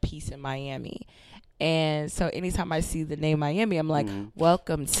doing a piece in Miami. And so anytime I see the name Miami, I'm like,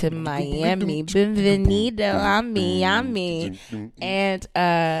 welcome to Miami. Bienvenido a Miami. And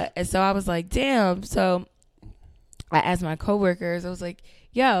so I was like, damn. So I asked my coworkers, I was like,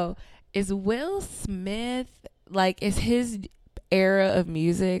 yo, is Will Smith, like, is his era of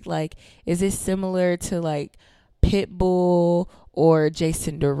music, like, is it similar to like Pitbull or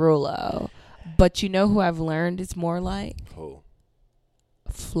Jason Derulo? But you know who I've learned it's more like? Who?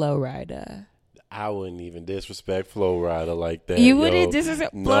 Flo Rida. I wouldn't even disrespect Flo Rida like that. You wouldn't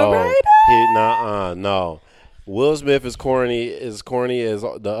disrespect Flo Rida? No. Will Smith is corny as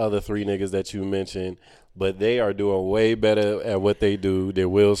the other 3 niggas that you mentioned, but they are doing way better at what they do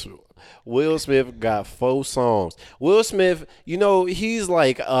than Will Smith. Will Smith got 4 songs. Will Smith, you know, he's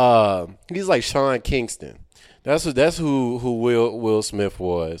like Sean Kingston. That's who Will Smith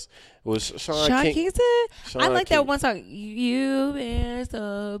was. Was Sean Kingston? I like that one song. You've been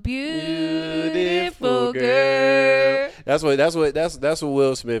so beautiful, girl. That's what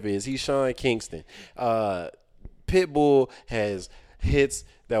Will Smith is. He's Sean Kingston. Pitbull has hits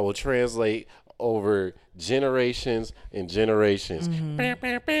that will translate over generations and generations.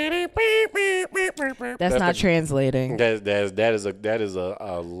 That's not translating. That is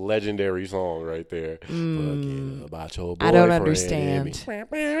a legendary song right there. About your boyfriend. I don't understand. Flo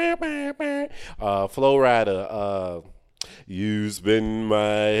Rida, you spin my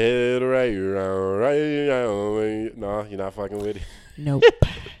head right around. No, you're not fucking with it. Nope.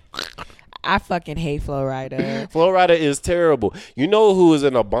 I fucking hate Flo Rida. Flo Rida is terrible. You know who is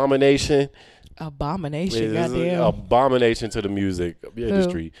an abomination? Abomination, goddamn. Abomination to the music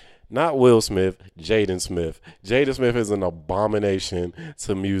industry. Not Will Smith, Jaden Smith. Jaden Smith is an abomination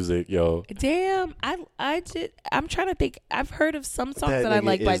to music, yo. Damn, I'm trying to think. I've heard of some songs that I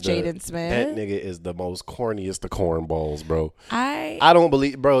like by Jaden Smith. That nigga is the most corniest of cornballs, bro. I don't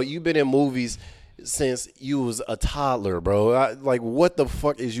believe, bro. You've been in movies since you was a toddler, bro. Like, what the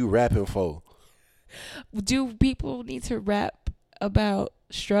fuck is you rapping for? Do people need to rap about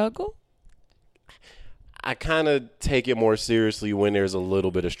struggle? I kind of take it more seriously when there's a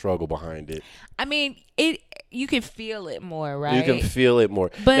little bit of struggle behind it. I mean, you can feel it more, right? You can feel it more.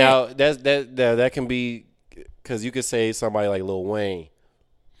 But now that can be because you could say somebody like Lil Wayne.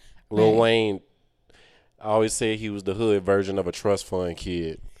 Lil Wayne, I always say he was the hood version of a trust fund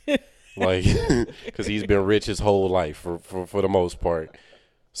kid, like because he's been rich his whole life for the most part.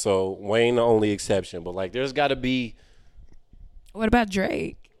 So Wayne the only exception, but like there's got to be. What about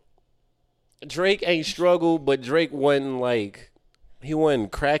Drake? Drake ain't struggled, but Drake wasn't like he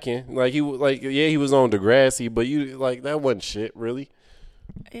wasn't cracking. Like he was on Degrassi, but you like that wasn't shit really.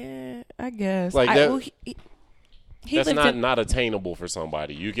 Yeah, I guess. Like that. He that's not attainable for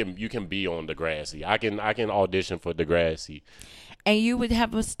somebody. You can be on Degrassi. I can audition for Degrassi. And you would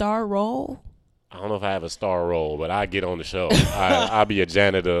have a star role? I don't know if I have a star role, but I get on the show. I'll be a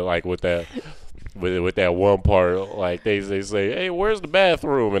janitor like with that one part. Like they say, hey, where's the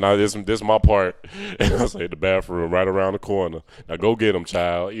bathroom? And this my part. And I say the bathroom right around the corner. Now go get them,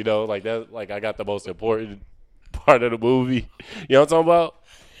 child. You know, like that. Like I got the most important part of the movie. You know what I'm talking about?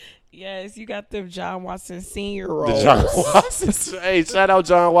 Yes, you got the John Watson Sr. role. The John Watson. Hey, shout out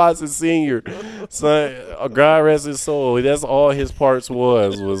John Watson Sr. Son, God rest his soul. That's all his parts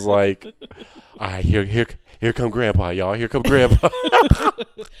was like, all right, here come Grandpa, y'all. Here come Grandpa.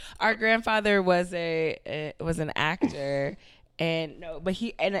 Our grandfather was an actor. And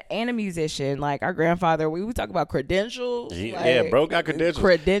a musician. Like our grandfather, we would talk about credentials. Yeah, bro got credentials.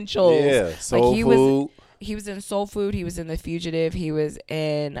 Credentials. Yeah, soul food. He was in Soul Food. He was in The Fugitive. He was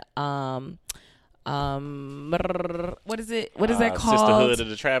in what is it? What is that called? Sisterhood of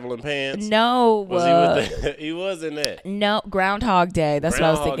the Traveling Pants. No, he was in that. No, Groundhog Day. That's what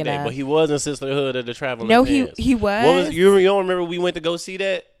I was thinking of. But he was in Sisterhood of the Traveling Pants. No, he was. You don't remember we went to go see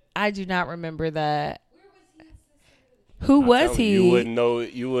that? I do not remember that. Who was he? You wouldn't know.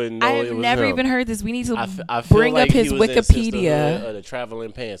 I have never even heard this. We need to I feel bring like up his he was Wikipedia. In the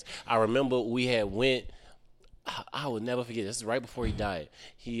Traveling Pants. I remember we had went. I would never forget. This is right before he died.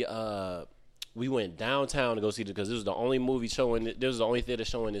 We went downtown to go see it because this was the only movie showing. This was the only theater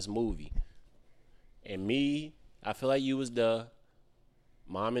showing this movie. And I feel like you was the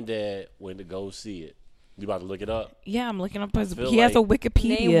mom and dad went to go see it. You about to look it up? Yeah, I'm looking up his. feel He has a like-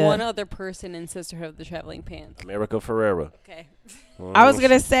 Wikipedia. Name one other person in Sisterhood of the Traveling Pants. America Ferrera. Okay. I was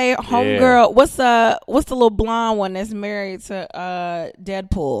gonna say homegirl. What's the little blonde one that's married to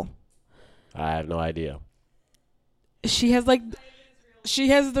Deadpool? I have no idea. She has the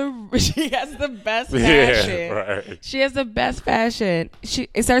best fashion. Yeah, right. She has the best fashion.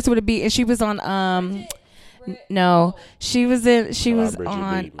 It starts with a B, and she was on no, she was Bridget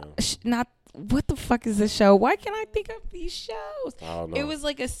on Beat, man. not. What the fuck is this show? Why can't I think of these shows? I don't know. It was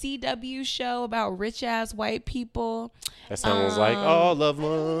like a CW show about rich ass white people. That sounds like all of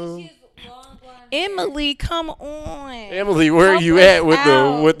them. Emily, come on. Emily, where are Help you us at with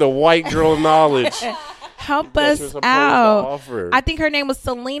out. the white girl knowledge? Help that us you're supposed to out. offer? I think her name was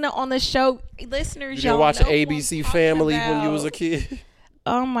Selena on the show. Listeners, You y'all didn't watch know who I'm ABC talking Family when you about. was a kid?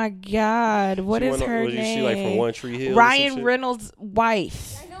 Oh my God, what is her name? She like from One Tree Hill? or some Ryan shit? Reynolds'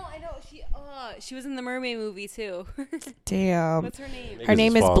 wife. I know. She was in the Mermaid movie too. Damn. What's her name? Her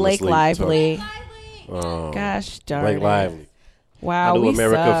name is falling Blake asleep, Lively. Oh, Gosh darn Blake it. Lively. Wow, I knew we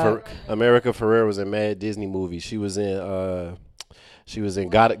America suck. America Ferrera was in mad Disney movies. She was in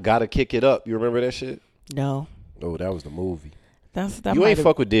Gotta Kick It Up. You remember that shit? No, Oh, that was the movie. that You might ain't have-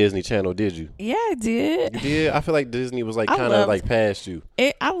 fuck with Disney Channel, did you? Yeah, I did. You did? I feel like Disney was like I kind of loved- like past you.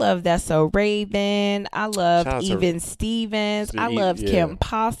 I love That's So Raven. I loved Shout out to- Even Stevens. I Yeah. loved Kim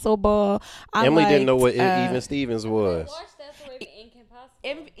Possible. I Emily didn't know liked, what Even Stevens was.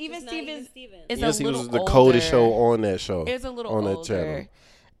 Even Stevens is Yes, a he little was the coldest older. show on that show. It's a little on older. that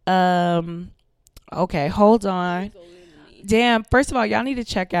channel. Okay, hold on. Damn. First of all, y'all need to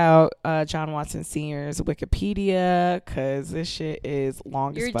check out John Watson Sr.'s Wikipedia because this shit is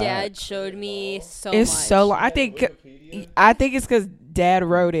long Your as fuck. dad showed me so It's much. so long. I think it's because Dad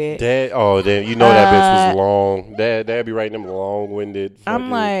wrote it. Dad, oh, damn, you know that bitch was long. Dad be writing them long-winded. I'm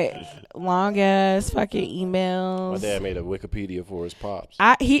fucking- like long ass fucking my emails. dad made a Wikipedia for his pops.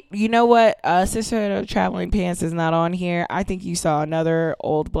 You know what? Sisterhood of Traveling Pants is not on here. I think you saw another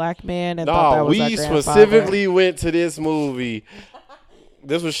old black man and thought that No, was our we grandfather. specifically went to this movie.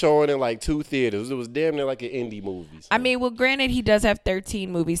 This was showing in like 2 theaters. It was damn near like an indie movie. So. I mean, well, granted, he does have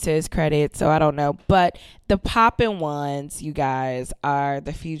 13 movies to his credit, so I don't know. But the poppin' ones, you guys, are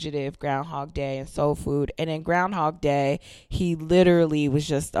The Fugitive, Groundhog Day, and Soul Food. And in Groundhog Day, he literally was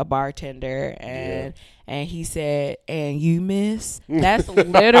just a bartender, and he said, "And you miss." That's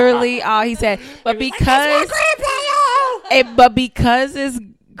literally all he said. But because it's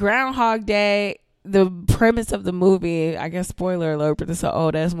Groundhog Day. The premise of the movie, I guess spoiler alert, but it's an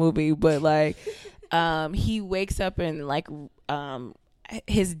old ass movie, but like he wakes up and like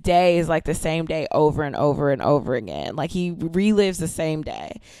his day is like the same day over and over and over again. Like he relives the same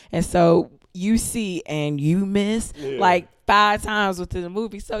day. And so you see and you miss like 5 times within the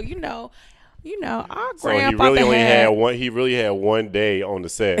movie. So you know, our So he grandfather really only had had one. He really had one day on the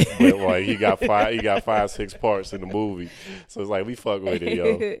set, but like he got 5-6 parts in the movie. So it's like we fuck with it, yo.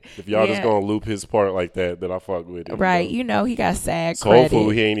 If y'all just Yeah. gonna loop his part like that, then I fuck with it. right. You know? He got SAG Soul credit. Food,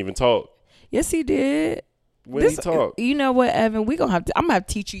 he ain't even talk. Yes, he did. When he talk. You know what, Evan? I'm gonna have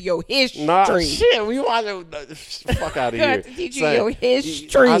to teach you your history. Nah, shit. We want to fuck out of I here. have to teach you Son, your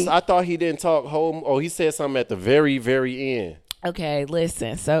history. I thought he didn't talk home. Oh, he said something at the very, very end. Okay,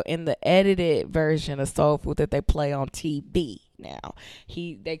 listen. So in the edited version of Soul Food that they play on TV now,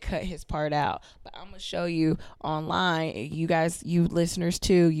 they cut his part out. But I'm gonna show you online. You guys, you listeners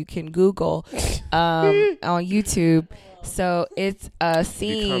too, you can Google on YouTube. So it's a You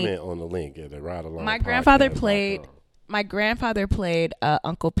scene. comment on the link at the Ride Along. My grandfather played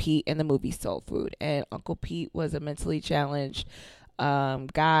Uncle Pete in the movie Soul Food, and Uncle Pete was a mentally challenged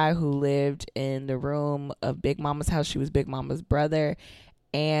guy who lived in the room of Big Mama's house. She was Big Mama's brother,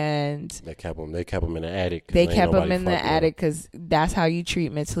 and They kept him in the attic. 'cause they ain't kept him nobody in the fucking with attic because that's how you treat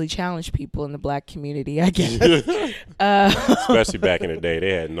mentally challenged people in the black community, I guess. Especially back in the day,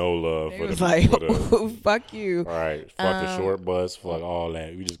 they had no love It for was the. like, for the fuck you. all right, fuck the short bus, fuck all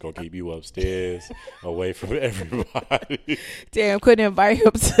that. We just gonna keep you upstairs, away from everybody. Damn, couldn't invite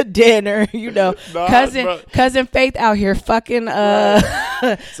him to dinner. Nah, bro. cousin Faith out here fucking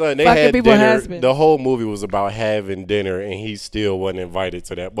Son, they fucking had people dinner. husbands. The whole movie was about having dinner, and he still wasn't invited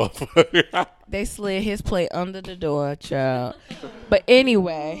to that motherfucker. They slid his plate under the door, child. But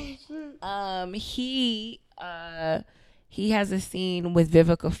anyway, he has a scene with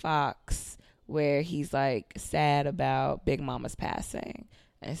Vivica Fox where he's like sad about Big Mama's passing.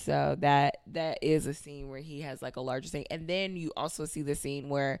 And so that is a scene where he has like a larger scene. And then you also see the scene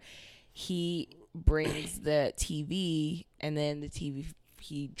where he brings the TV, and then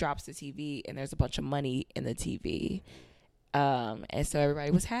he drops the TV, and there's a bunch of money in the TV. And so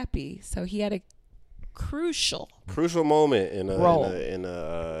everybody was happy. So he had crucial moment in role.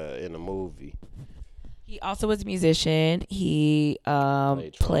 in a movie. He also was a musician. He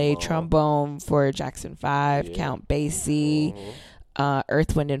played trombone for Jackson 5, Count Basie,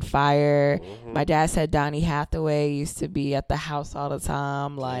 Earth, Wind and Fire. My dad said Donny Hathaway used to be at the house all the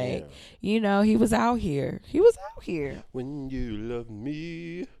time. Like, you know, he was out here. When you love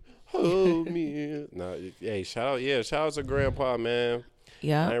me, hold me. No, hey, shout out to Grandpa, man.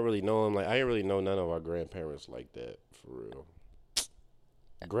 Yeah. I didn't really know him. Like, I didn't really know none of our grandparents like that, for real.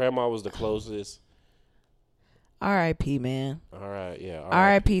 Grandma was the closest. R.I.P. man. All right, yeah.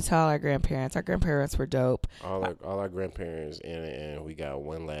 R.I.P. to all our grandparents. Our grandparents were dope. All our grandparents, and we got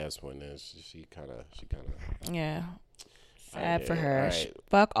one last one. And she kind of. Yeah. Sad for All her. right.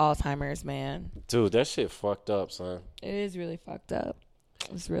 Fuck Alzheimer's, man. Dude, that shit fucked up, son. It is really fucked up.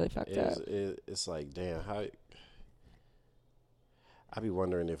 It's really fucked up. It's like, damn, how. I be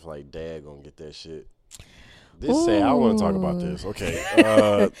wondering if like Dad gonna get that shit. This say I want to talk about this.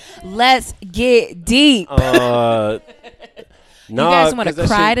 Okay. Let's get deep. You guys want to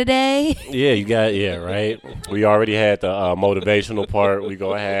cry today? Yeah, right. We already had the motivational part. We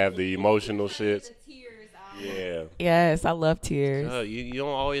gonna have the emotional shit. Yeah. Yes, I love tears. You don't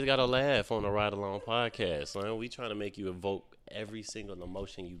always gotta laugh on the Ride Along podcast, son. We trying to make you evoke every single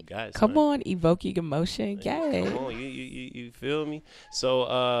emotion you got. Come on, evoking emotion. Yeah. Come on, you feel me?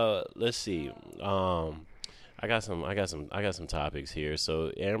 So let's see. I got some topics here.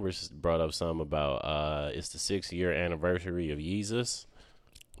 So Amber brought up something about it's the 6-year anniversary of Yeezus.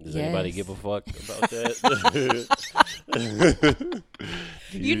 Does anybody give a fuck about that?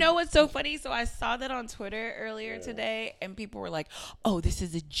 You know what's so funny? So I saw that on Twitter earlier today, and people were like, "Oh, this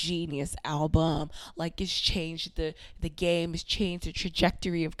is a genius album. Like, it's changed the game. It's changed the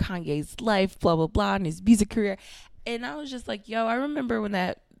trajectory of Kanye's life, blah, blah, blah, and his music career." And I was just like, yo, I remember when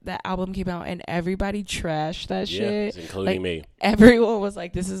that album came out and everybody trashed that shit. Including me. Everyone was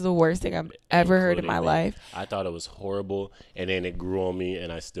like, this is the worst thing I've ever heard in my life. I thought it was horrible, and then it grew on me,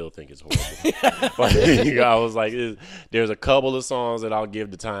 and I still think it's horrible. But I was like, there's a couple of songs that I'll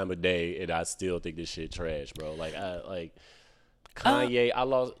give the time of day, and I still think this shit trash, bro. Like Kanye,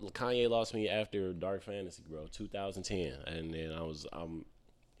 Kanye lost me after Dark Fantasy, bro, 2010, and then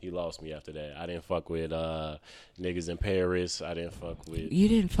he lost me after that. I didn't fuck with Niggas in Paris. I didn't fuck with. You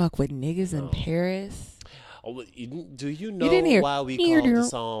didn't fuck with Niggas in Paris? Oh, do you know why we called the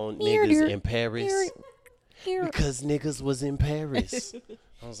song Niggas in Paris? Because niggas was in Paris.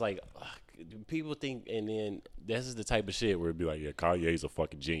 I was like, people think, and then this is the type of shit where it'd be like, yeah, Kanye's a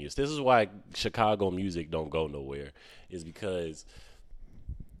fucking genius. This is why Chicago music don't go nowhere. Is because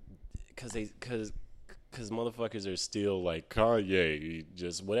motherfuckers are still like, Kanye,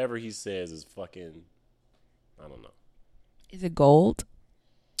 just whatever he says is fucking, I don't know. Is it gold?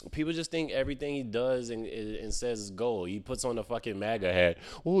 People just think everything he does and says is gold. He puts on the fucking MAGA hat.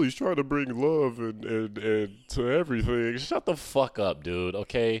 Oh, he's trying to bring love and to everything. Shut the fuck up, dude,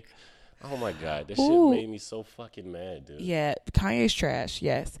 okay? Oh, my God. That shit made me so fucking mad, dude. Yeah, Kanye's trash,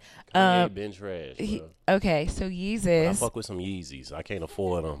 yes. Kanye been trash, bro. Okay, so Yeezus. I fuck with some Yeezys. I can't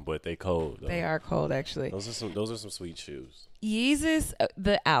afford them, but they cold, though. They are cold, actually. Those are some sweet shoes. Yeezus,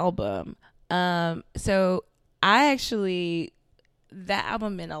 the album. So I actually, that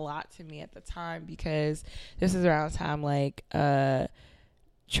album meant a lot to me at the time because this is around the time like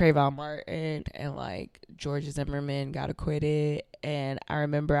Trayvon Martin and like George Zimmerman got acquitted. And I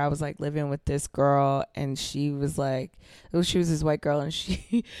remember I was like living with this girl, and she was like, she was this white girl, and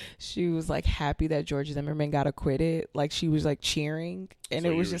she was like happy that George Zimmerman got acquitted. Like she was like cheering, and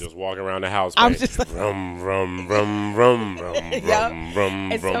so it was just walking around the house. I'm just like, rum rum rum rum rum rum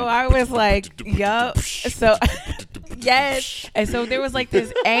rum. And so I was like, yup. So yes, and so there was like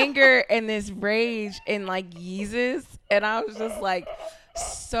this anger and this rage in like Yeezus, and I was just like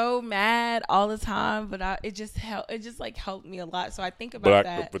so mad all the time, but it just helped me a lot. So I think about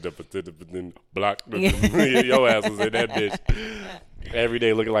that. Block. Your ass was in that bitch every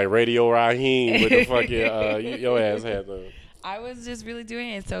day, looking like Radio Raheem with the fucking your ass had the. I was just really doing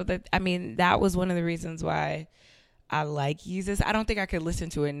it, so that was one of the reasons why I like Yeezus. I don't think I could listen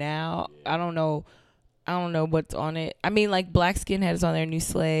to it now. I don't know what's on it. I mean, like Black Skinheads on there, New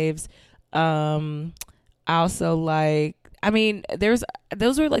Slaves. I also like. I mean, those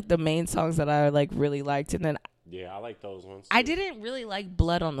were like the main songs that I like really liked, and then I like those ones too. I didn't really like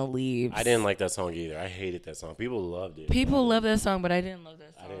Blood on the Leaves. I didn't like that song either. I hated that song. People loved it. People love that song, but I didn't love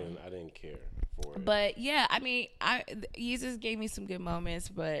that song. I didn't care for it. But yeah, I mean, Yeezus gave me some good moments,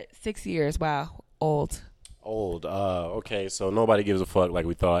 but 6 years, wow, old. Okay, so nobody gives a fuck like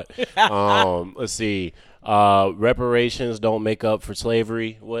we thought. Let's see. Reparations don't make up for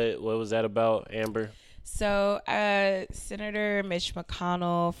slavery. What was that about, Amber? So, Senator Mitch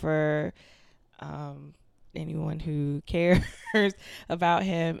McConnell, for anyone who cares about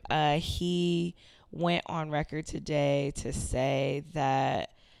him, he went on record today to say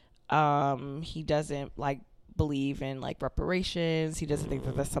that he doesn't believe in reparations. He doesn't think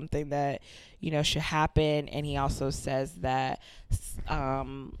that that's something that should happen, and he also says that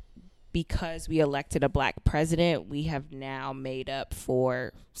because we elected a black president, we have now made up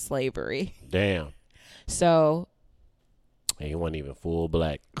for slavery. Damn. So he wasn't even full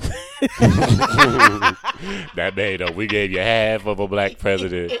black. That made up. We gave you half of a black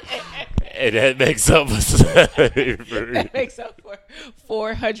president. And that makes up for slavery. That makes up for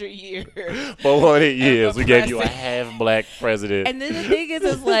 400 years. 400 years. We gave you a half black president. And then the thing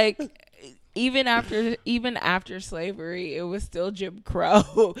is even after slavery, it was still Jim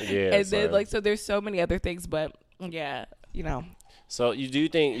Crow. Yeah. And then so there's so many other things, but yeah, So you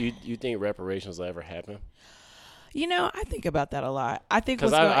think reparations will ever happen? I think about that a lot. I think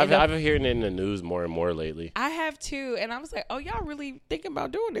because I've been hearing it in the news more and more lately. I have too, and I was like, "Oh, y'all really thinking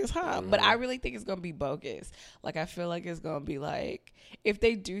about doing this, huh?" Mm-hmm. But I really think it's gonna be bogus. I feel like it's gonna be if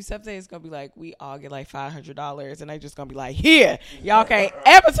they do something, it's gonna be we all get $500, and they just gonna be here, y'all can't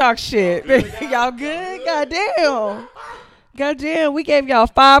ever talk shit. Y'all good? Goddamn, we gave y'all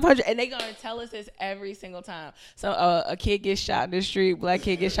 $500, and they gonna tell us this every single time. So a kid gets shot in the street, black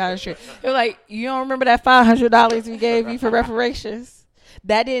kid gets shot in the street. They're like, you don't remember that $500 we gave you for reparations?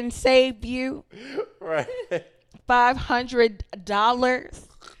 That didn't save you, right? $500.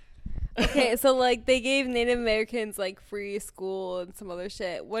 Okay, so they gave Native Americans free school and some other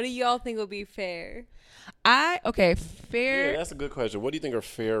shit. What do y'all think would be fair? Fair. Yeah, that's a good question. What do you think are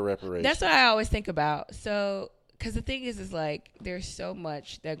fair reparations? That's what I always think about. So. Because the thing is there's so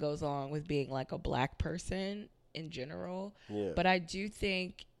much that goes along with being a black person in general. Yeah. But I do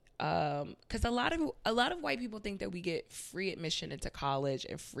think, because a lot of white people think that we get free admission into college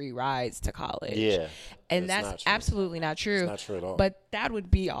and free rides to college. Yeah. And that's absolutely not true. It's not true at all. But that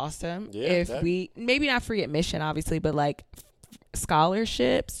would be awesome if we, maybe not free admission, obviously, but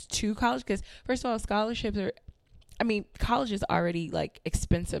scholarships to college. Because first of all, scholarships college is already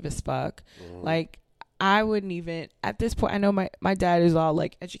expensive as fuck. Mm. I wouldn't even at this point. I know my dad is all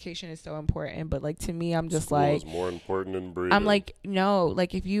education is so important, but to me, I'm just School is more important than breathing. I'm no,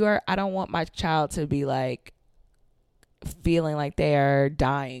 if you are, I don't want my child to be feeling like they are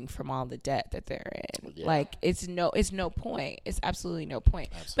dying from all the debt that they're in. Yeah. It's no point. It's absolutely no point.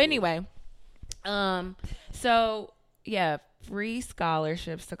 Absolutely. But anyway, so yeah, free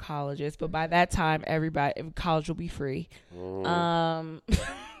scholarships to colleges, but by that time, college will be free. Mm.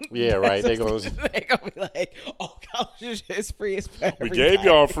 Yeah, right. They're gonna be "Oh, college is free. It's for everybody. We gave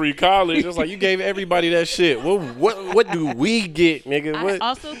y'all free college." It's you gave everybody that shit. What do we get, nigga? I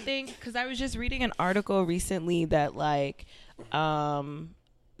also think because I was just reading an article recently that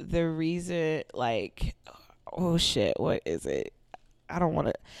the reason oh shit, what is it? I don't want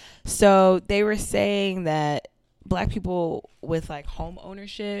to. So they were saying that black people with home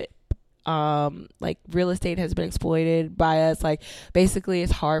ownership, real estate has been exploited by us. Basically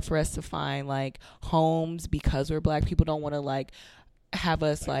it's hard for us to find homes because we're black. People don't want to have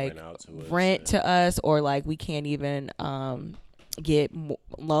us rent to us, or we can't even get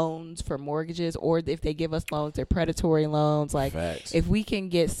loans for mortgages, or if they give us loans, they're predatory loans. Facts. If we can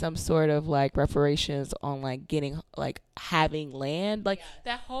get some sort of reparations on getting having land,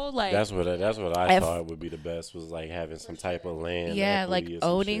 that whole that's what I thought would be the best, was having some type of land. Yeah,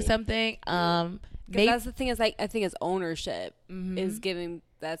 owning something. Maybe that's the thing is I think it's ownership is giving.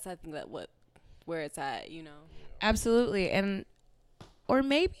 That's I think where it's at. Absolutely, and or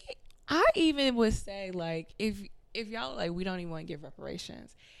maybe I even would say if y'all we don't even want to give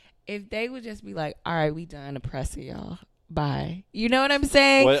reparations, if they would just be all right, we done oppressing y'all, bye. You know what I'm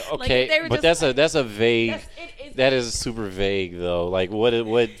saying? Well, okay, but that's a vague. That is super vague though. What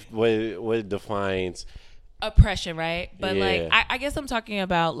defines oppression, right? But yeah. I guess I'm talking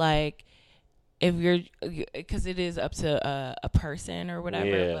about if you're, because it is up to a person or whatever.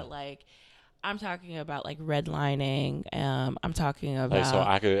 Yeah. But I'm talking about redlining. I'm talking about so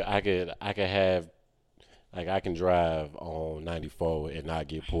I could have. I can drive on 94 and not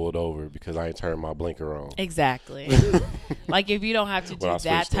get pulled over because I ain't turned my blinker on. Exactly. If you don't have to do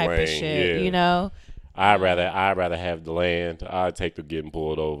that type of shit, yeah. I'd rather have the land. I'd take the getting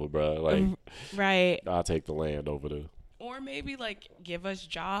pulled over, bro. Right. I'll take the land over the. Or maybe give us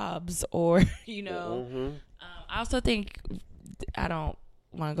jobs, or Mm-hmm. I also think I don't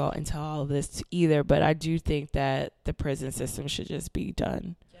want to go into all of this either, but I do think that the prison system should just be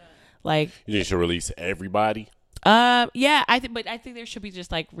done. You should release everybody. Yeah, I think there should be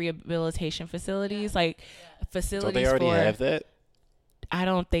just like rehabilitation facilities, like facilities. Don't they already have that? I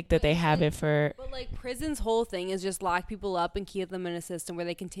don't think that they have it for. But like prison's whole thing is just lock people up and keep them in a system where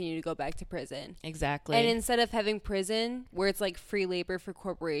they continue to go back to prison. Exactly. And instead of having prison where it's like free labor for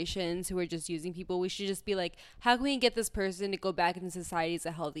corporations who are just using people, we should just be like, how can we get this person to go back into society as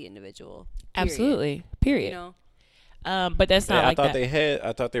a healthy individual? Period. Absolutely. Period. You know? But that's not like that.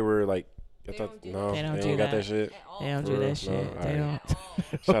 I thought they were like. They don't do No, They don't they do ain't got that. that shit. They don't For do real? that shit. No, They alright.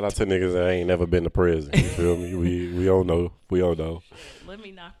 don't. Shout out to niggas that ain't never been to prison. You feel me? We don't know. We don't know. Let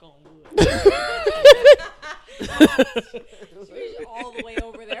me knock on wood. All the way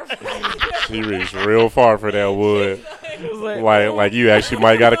over there. She reached real far for that wood. Like you actually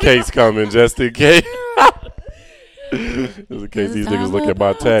might got a case coming just in case. Just in case these niggas look at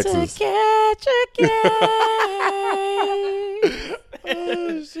my taxes.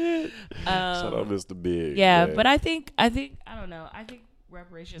 Oh shit! Shout out Mr. Big. Yeah, man. but I think I don't know. I think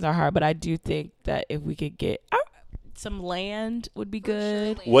reparations are hard, but I do think that if we could get some land would be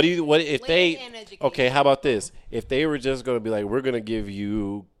good. What if they? Land and education. Okay, how about this? If they were just gonna be like, we're gonna give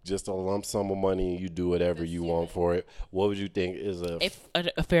you just a lump sum of money, and you do whatever you want for it. What would you think is If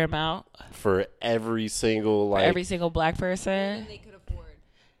a fair amount for every single for like every single black person, They could afford.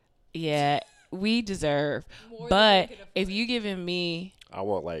 yeah, we deserve. More than But we could if you giving me, I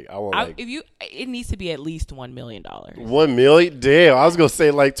want like if you, it needs to be at least $1 million. 1 million. Damn, I was gonna say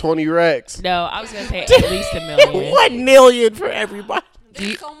like 20 racks. No, I was gonna say at least $1 million. 1 million for everybody.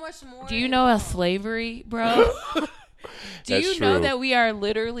 There's so much more. Do you know a slavery, bro? Do That's you know true. that we are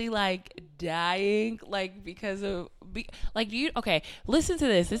literally like dying, like because of like do you? Okay, listen to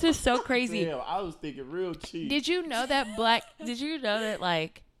this. This is so crazy. Damn, I was thinking real cheap. Did you know that Did you know that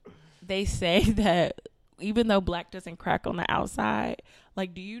like they say that even though black doesn't crack on the outside,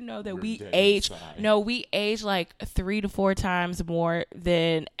 like do you know that we dead age? inside. No, we age like 3 to 4 times more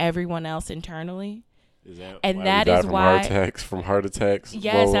than everyone else internally. Is that And why that we die is from why- from heart attacks.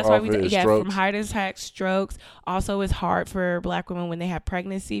 Yes, blow that's why off we it, and from strokes? heart attacks, strokes. Also, it's hard for black women when they have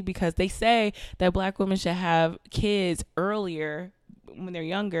pregnancy because they say that black women should have kids earlier when they're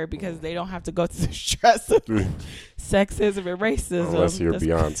younger because they don't have to go through the stress of sexism and racism. Unless you're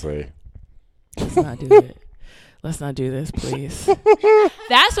That's- Beyonce. Let's not do it. Let's not do this, please.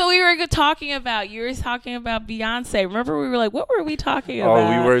 That's what we were talking about. You were talking about Beyonce. Remember, we were like, what were we talking about?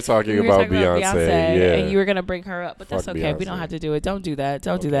 Oh, we were talking about Beyonce. Yeah. And you were going to bring her up. But that's Fuck okay. We Beyonce. don't have to do it. Don't do that.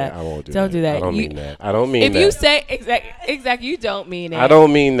 Don't do Okay, that. I won't do Don't that. do that. I don't You- mean that. I don't mean If that. you say exact, you don't mean it. I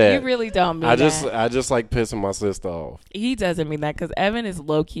don't mean that. You really don't mean I just that. like pissing my sister off. He doesn't mean that because Evan is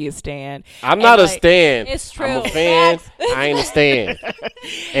low key a stan. I'm And, not a like, stan. It's true. I'm a fan. I ain't a stan.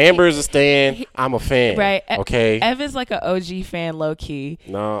 Amber's a stan. I'm a fan. Right. Okay. Evan's like an OG fan, low key.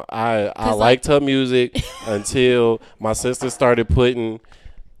 No, I 'Cause, liked her music until my sister started putting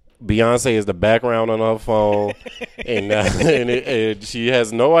Beyonce as the background on her phone, and and she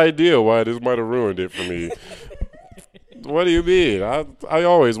has no idea why this might have ruined it for me. What do you mean? I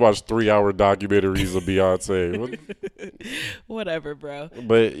always watch 3-hour documentaries of Beyonce. Whatever, bro.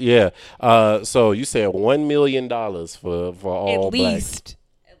 But yeah, so you said $1 million for all At least.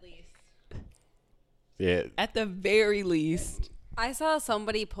 At least. Yeah, At the very least. I saw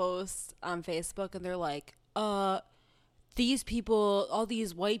somebody post on Facebook and they're like, these people, all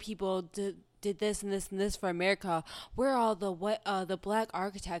these white people did this and this and this for America. Where are all the black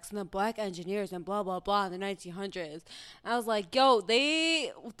architects and the black engineers and blah, blah, blah in the 1900s? And I was like, yo,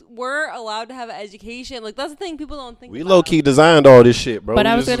 they were allowed to have an education. Like, that's the thing people don't think we about. low key designed all this shit, bro. But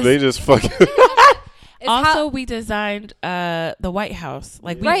I We was just- gonna they just fucking. It's Also, how- we designed the White House.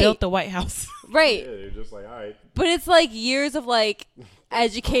 Like, we Right. built the White House. right. They're just like, all right. But it's like years of like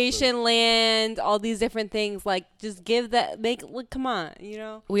education, land, all these different things. Like, just give that, look, come on, you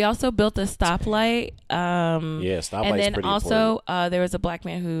know? We also built a stoplight. Yeah, And stoplight's then pretty also there was a black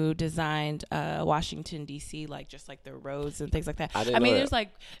man who designed Washington, D.C., like just like the roads and things like that. I didn't know mean,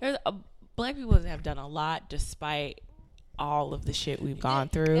 that. black people have done a lot despite all of the shit we've gone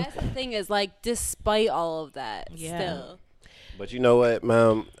through. That's the thing is, like, despite all of that, Yeah. still. But you know what,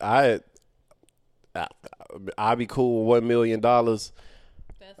 man? I'd be cool with $1 million.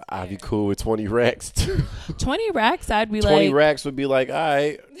 I'd be cool with 20 racks. 20 racks, I'd be 20 like, racks would be like, all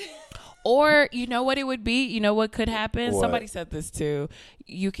right. or you know what it would be? You know what could happen? What? Somebody said this too.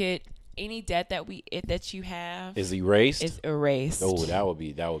 You could, any debt that you have Is erased? is erased. Oh, that would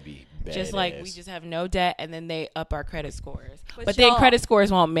be badass. Just like we just have no debt, and then they up our credit scores. But But then y'all- credit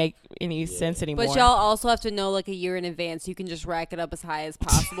scores won't make any sense anymore. But y'all also have to know, like, a year in advance. You can just rack it up as high as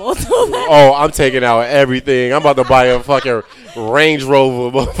possible. Oh, I'm taking out everything. I'm about to buy a fucking Range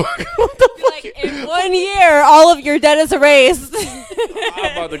Rover, motherfucker. like, In 1 year, all of your debt is erased.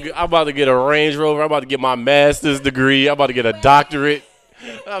 I'm about to get a Range Rover. I'm about to get my master's degree. I'm about to get a doctorate.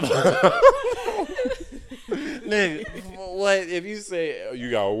 Nigga, what if you say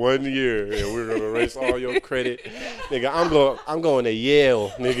you got 1 year and we're gonna erase all your credit, nigga? I'm going to Yale,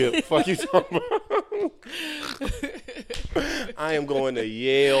 nigga. Fuck you talking about? I am going to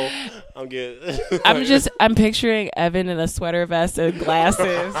Yale. I'm picturing Evan in a sweater vest and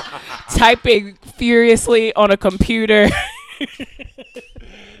glasses, typing furiously on a computer.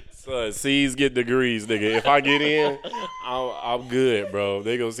 Son, C's get degrees, nigga. If I get in, I'm good, bro.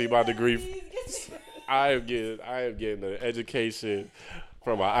 They gonna see my degree. I am getting an education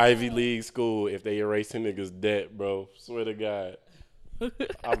from an Ivy League school if they erasing niggas' debt, bro. Swear to God.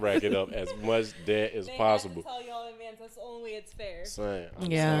 I'm racking up as much debt as possible. Tell y'all in advance. That's the only way it's fair. Son,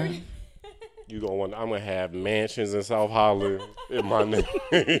 Yeah. I'm gonna have mansions in South Holland in my name.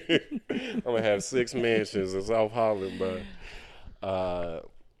 I'm gonna have 6 mansions in South Holland, bro.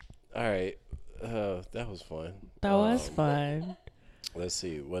 All right, that was fun. That was fun. Let's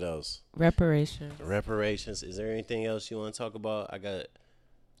see what else. Reparations. Is there anything else you want to talk about? I got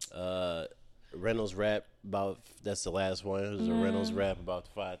Reynolds rap about. That's the last one. It was a Reynolds rap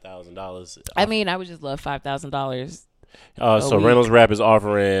about $5,000. I mean, I would just love $5,000. So Reynolds rap is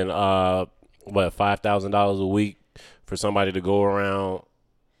offering $5,000 a week for somebody to go around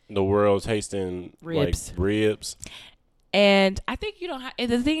the world tasting Ribs. like ribs. And I think you don't have.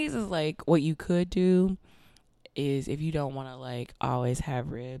 The thing is like what you could do is if you don't want to like always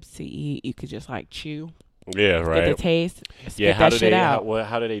have ribs to eat, you could just like chew. Yeah, right. Get the taste. Yeah, how do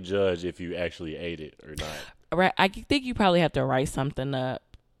they judge if you actually ate it or not? Right. I think you probably have to write something up.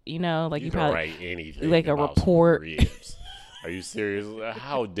 You know, like you can probably write anything, like a about report. Ribs. Are you serious?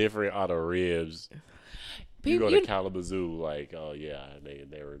 How different are the ribs? You go to Kalamazoo, like, oh yeah, they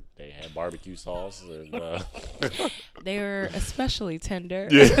had barbecue sauce and they were especially tender.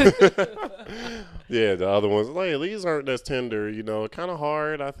 Yeah. Yeah, the other ones like these aren't as tender, you know, kind of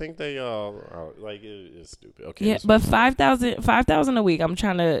hard. I think they like it's stupid. Okay. Yeah, but $5,000 a week. I'm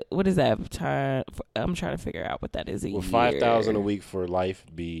trying to. What is that? I'm trying to figure out what that is a year. Will $5,000 a week for life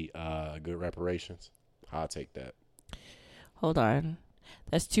be good reparations? I'll take that. Hold on,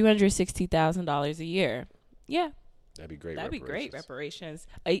 that's $260,000 a year. Yeah. That'd be great. That'd be great reparations.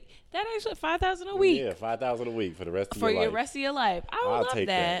 That actually $5,000 a week. Yeah, $5,000 a week for the rest of your life. your life. For the rest of your life. I'll take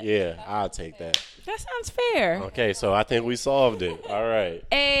that. Yeah, I'll take that. That sounds fair. Okay, so I think we solved it. All right.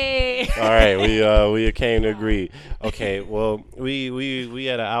 Hey. All right, we came to agree. Okay, well, we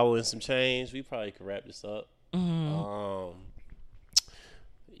had an hour and some change. We probably could wrap this up. Mm-hmm.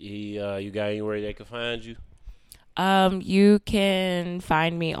 You got anywhere they can find you? You can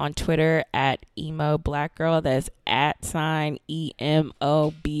find me on Twitter at emo black girl. That's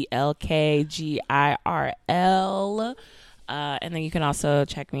 @EMOBLKGIRL. And then you can also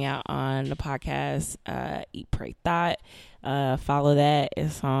check me out on the podcast, Eat Pray Thought. Follow that.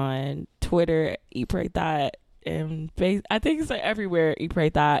 It's on Twitter, Eat Pray Thought. And I think it's like everywhere, Eat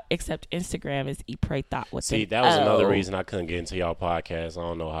Pray Thought, except Instagram is Eat Pray Thought with See, that was another reason I couldn't get into y'all podcast. I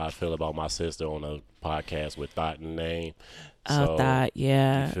don't know how I feel about my sister on a podcast with Thought in the name. So, Thought,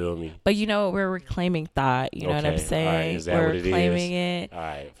 yeah. You feel me? But you know, we're reclaiming Thought. You know what I'm saying? All right. Is that we're what it claiming is? it. All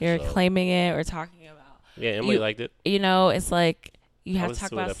right. You're claiming it. We're talking about. Yeah, Emily liked it. You know, it's like you have to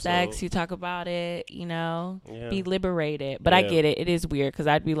talk to about sex. You talk about it. You know, be liberated. But I get it. It is weird because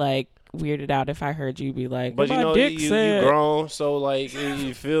I'd be like weirded out if I heard you be like, but you know, you grown, so like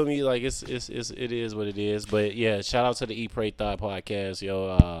you feel me? Like it is what it is. But yeah, shout out to the Eat Pray Thought podcast,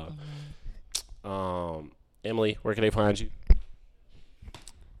 yo. Emily, where can they find you?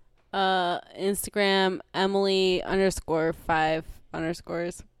 Instagram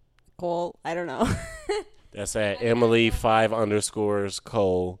Emily_5_ Cole. I don't know. That's at Emily5_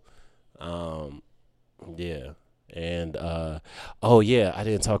 Yeah. And I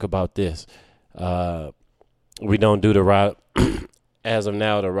didn't talk about this. We don't do the ride as of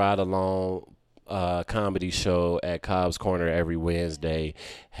now. The ride along comedy show at Cobb's Corner every Wednesday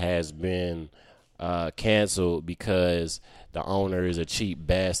has been canceled because the owner is a cheap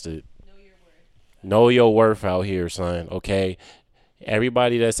bastard. Know your worth out here, son. Okay,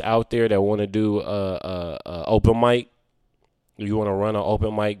 everybody that's out there that want to do open mic, you want to run an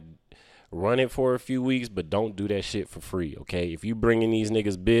open mic. Run it for a few weeks, but don't do that shit for free, okay? If you bring in these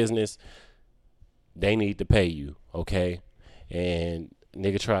niggas business, they need to pay you, okay? And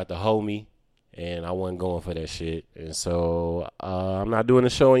nigga tried to hold me, and I wasn't going for that shit. And so I'm not doing the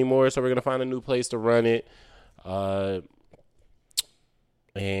show anymore, so we're going to find a new place to run it. So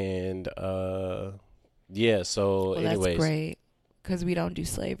anyways. That's great. Because we don't do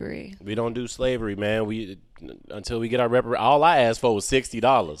slavery. We don't do slavery, man. We until we get our all I asked for was $60.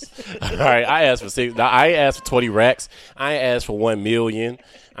 All right, I asked for I ain't asked for 20 racks. I ain't asked for 1 million.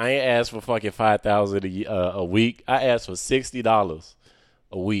 I ain't asked for fucking 5,000 a week. I asked for $60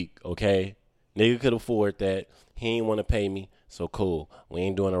 a week. Okay, nigga could afford that. He ain't want to pay me, so cool. We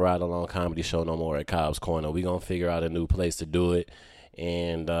ain't doing a ride along comedy show no more at Cobb's Corner. We gonna figure out a new place to do it,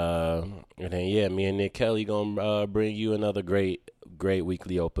 and then yeah, me and Nick Kelly gonna bring you another great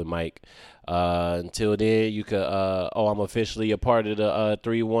weekly open mic. Until then, you could I'm officially a part of the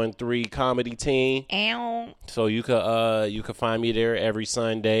 313 comedy team. Ow. So you could find me there every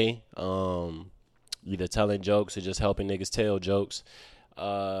Sunday, either telling jokes or just helping niggas tell jokes.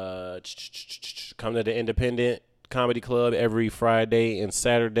 Come to the Independent Comedy Club every Friday and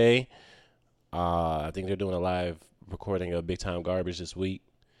Saturday. I think they're doing a live recording of Big Time Garbage this week,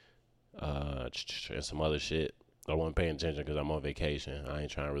 and some other shit. I wasn't paying attention because I'm on vacation. I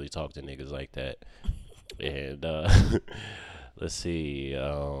ain't trying to really talk to niggas like that. And let's see.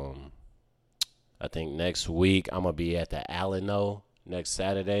 I think next week I'm gonna be at the Alano next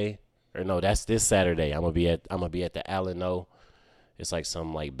Saturday. Or no, that's this Saturday. I'm gonna be at the Alano. It's like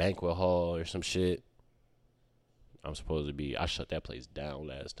some like banquet hall or some shit. I'm supposed to be. I shut that place down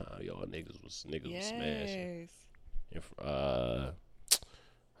last time. Y'all niggas was smashing.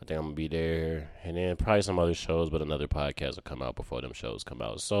 I think I'm gonna be there, and then probably some other shows, but another podcast will come out before them shows come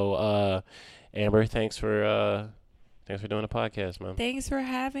out. So, Amber, thanks for doing the podcast, man. Thanks for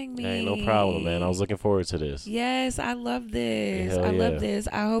having me. Hey, no problem, man. I was looking forward to this. Yes, I love this. Love this.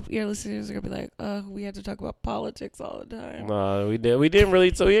 I hope your listeners are gonna be like, we had to talk about politics all the time. No, we didn't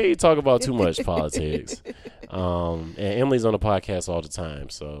really. So yeah, you talk about too much politics. And Emily's on the podcast all the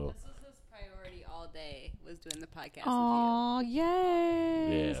time, so. Doing the podcast. Oh,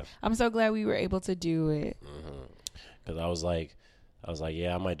 yes. Yeah. I'm so glad we were able to do it. Because I was like,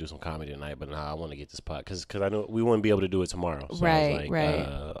 yeah, I might do some comedy tonight, but nah, I want to get this podcast because I know we wouldn't be able to do it tomorrow. So right.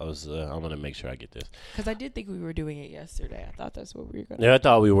 I'm gonna make sure I get this. Because I did think we were doing it yesterday. I thought that's what we were going to. Yeah, I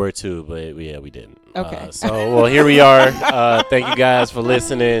thought we were too, but yeah, we didn't. Okay. Well, here we are. Thank you guys for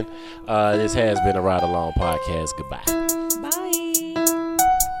listening. This has been a Ride Along podcast. Goodbye.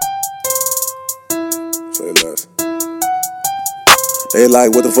 They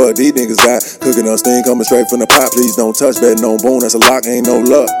like, what the fuck these niggas got? Cooking up steam coming straight from the pot. Please don't touch, betting on boom, that's a lock, ain't no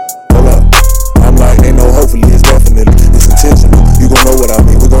luck. Hold up. I'm like, ain't no hopefully, it's definitely, it's intentional. You gon' know what I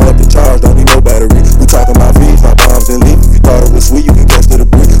mean, we gon' up the charge, don't need no battery. We talking about fees, my bombs and leave. If you thought it was sweet, you can catch to the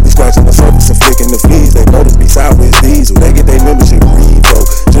breeze. We scratching the surface and flicking the fleas. They know to be sideways diesel, they get their membership repo.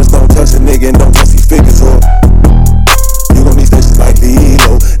 Just don't touch a nigga and don't touch these figures up. You gon' need stations like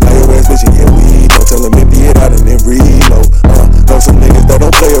Lilo. Now your ass bitchin', yeah, we know. Tell them empty it out and then reload. Know some niggas that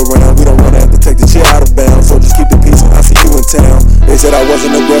don't play around. We don't wanna have to take the shit out of bounds. So just keep the peace and I see you in town. They said I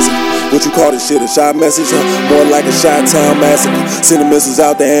wasn't aggressive. What you call this shit, a shot message? More like a Chi-Town massacre. Sending missiles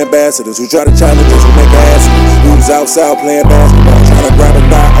out to ambassadors who try to challenge us will make an ass of me. We was outside playing basketball, trying to grab a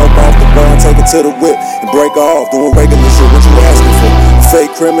dot up off the ground, take it to the whip and break off, doing regular shit. What you asking for?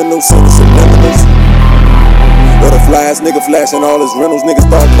 Fake criminals, sending subliminals. What a fly ass nigga flashing all his rentals. Niggas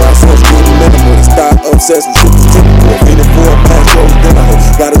thought process getting minimal. They stop obsessed with shit that's typical. Feeding for a pass rolls dinner.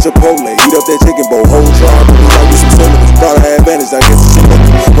 Got a Chipotle, heat up that chicken bowl. Whole jar, but we like get some cinnamon. Thought I had advantage, I guess the shit like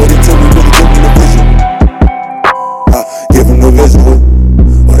this. Wait until we really give them the vision. Give them the visual,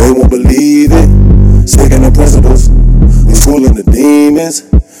 or they won't believe it. Sticking the principles, we fooling the demons.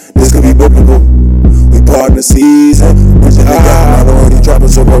 This could be biblical. We part in the season. Bridging the gap, minority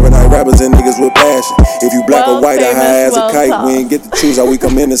droppers, suburbanite rappers and niggas with passion. If you black or white or high as a kite, we ain't get to choose how we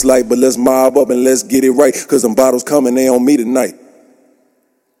come in this light. But let's mob up and let's get it right. Cause them bottles coming, they on me tonight.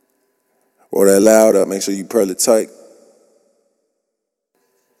 Roll that loud up, make sure you pearl it tight.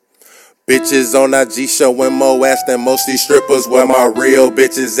 Bitches on IG showing more ass than most these strippers. Where my real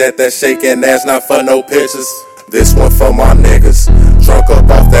bitches at that shaking ass, not for no pictures. This one for my niggas, drunk up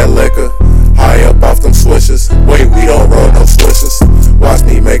off that liquor, high up off them swishers. Wait, we don't roll no swishers. Watch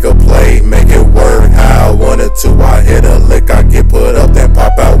me make a play, make it work how I wanted to. I hit a lick, I get put up, then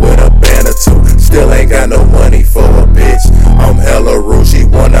pop out with a band or two. Still ain't got no money for a bitch. I'm hella rude, she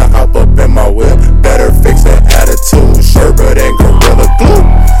wanna hop up in my whip. Better fix that attitude, sherbet and Gorilla Glue.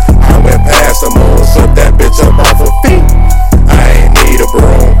 I went past the moon, slipped that bitch up off her feet. I ain't need a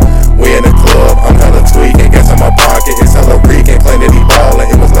broom. We in the club, I'm hella tweaking. Guess in my pocket, it's hella reeking. Claim that he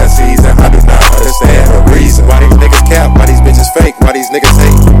ballin', it was last season. I do not understand the reason. Why these niggas cap, why these bitches fake, why these niggas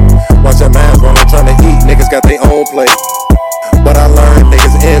hate. Watch your minds while I'm trying to eat. Niggas got their own plate. But I learned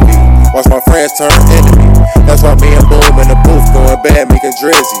niggas envy. Watch my friends turn enemy. That's why me and Boom in the booth going bad, making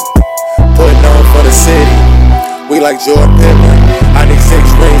Drizzy. Putting on for the city. We like Jordan Pittman. I need 6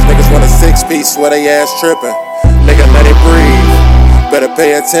 rings, niggas want a 6-piece, swear they ass trippin'. Nigga, let it breathe, better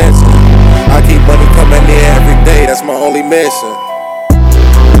pay attention. I keep money coming in every day, that's my only mission.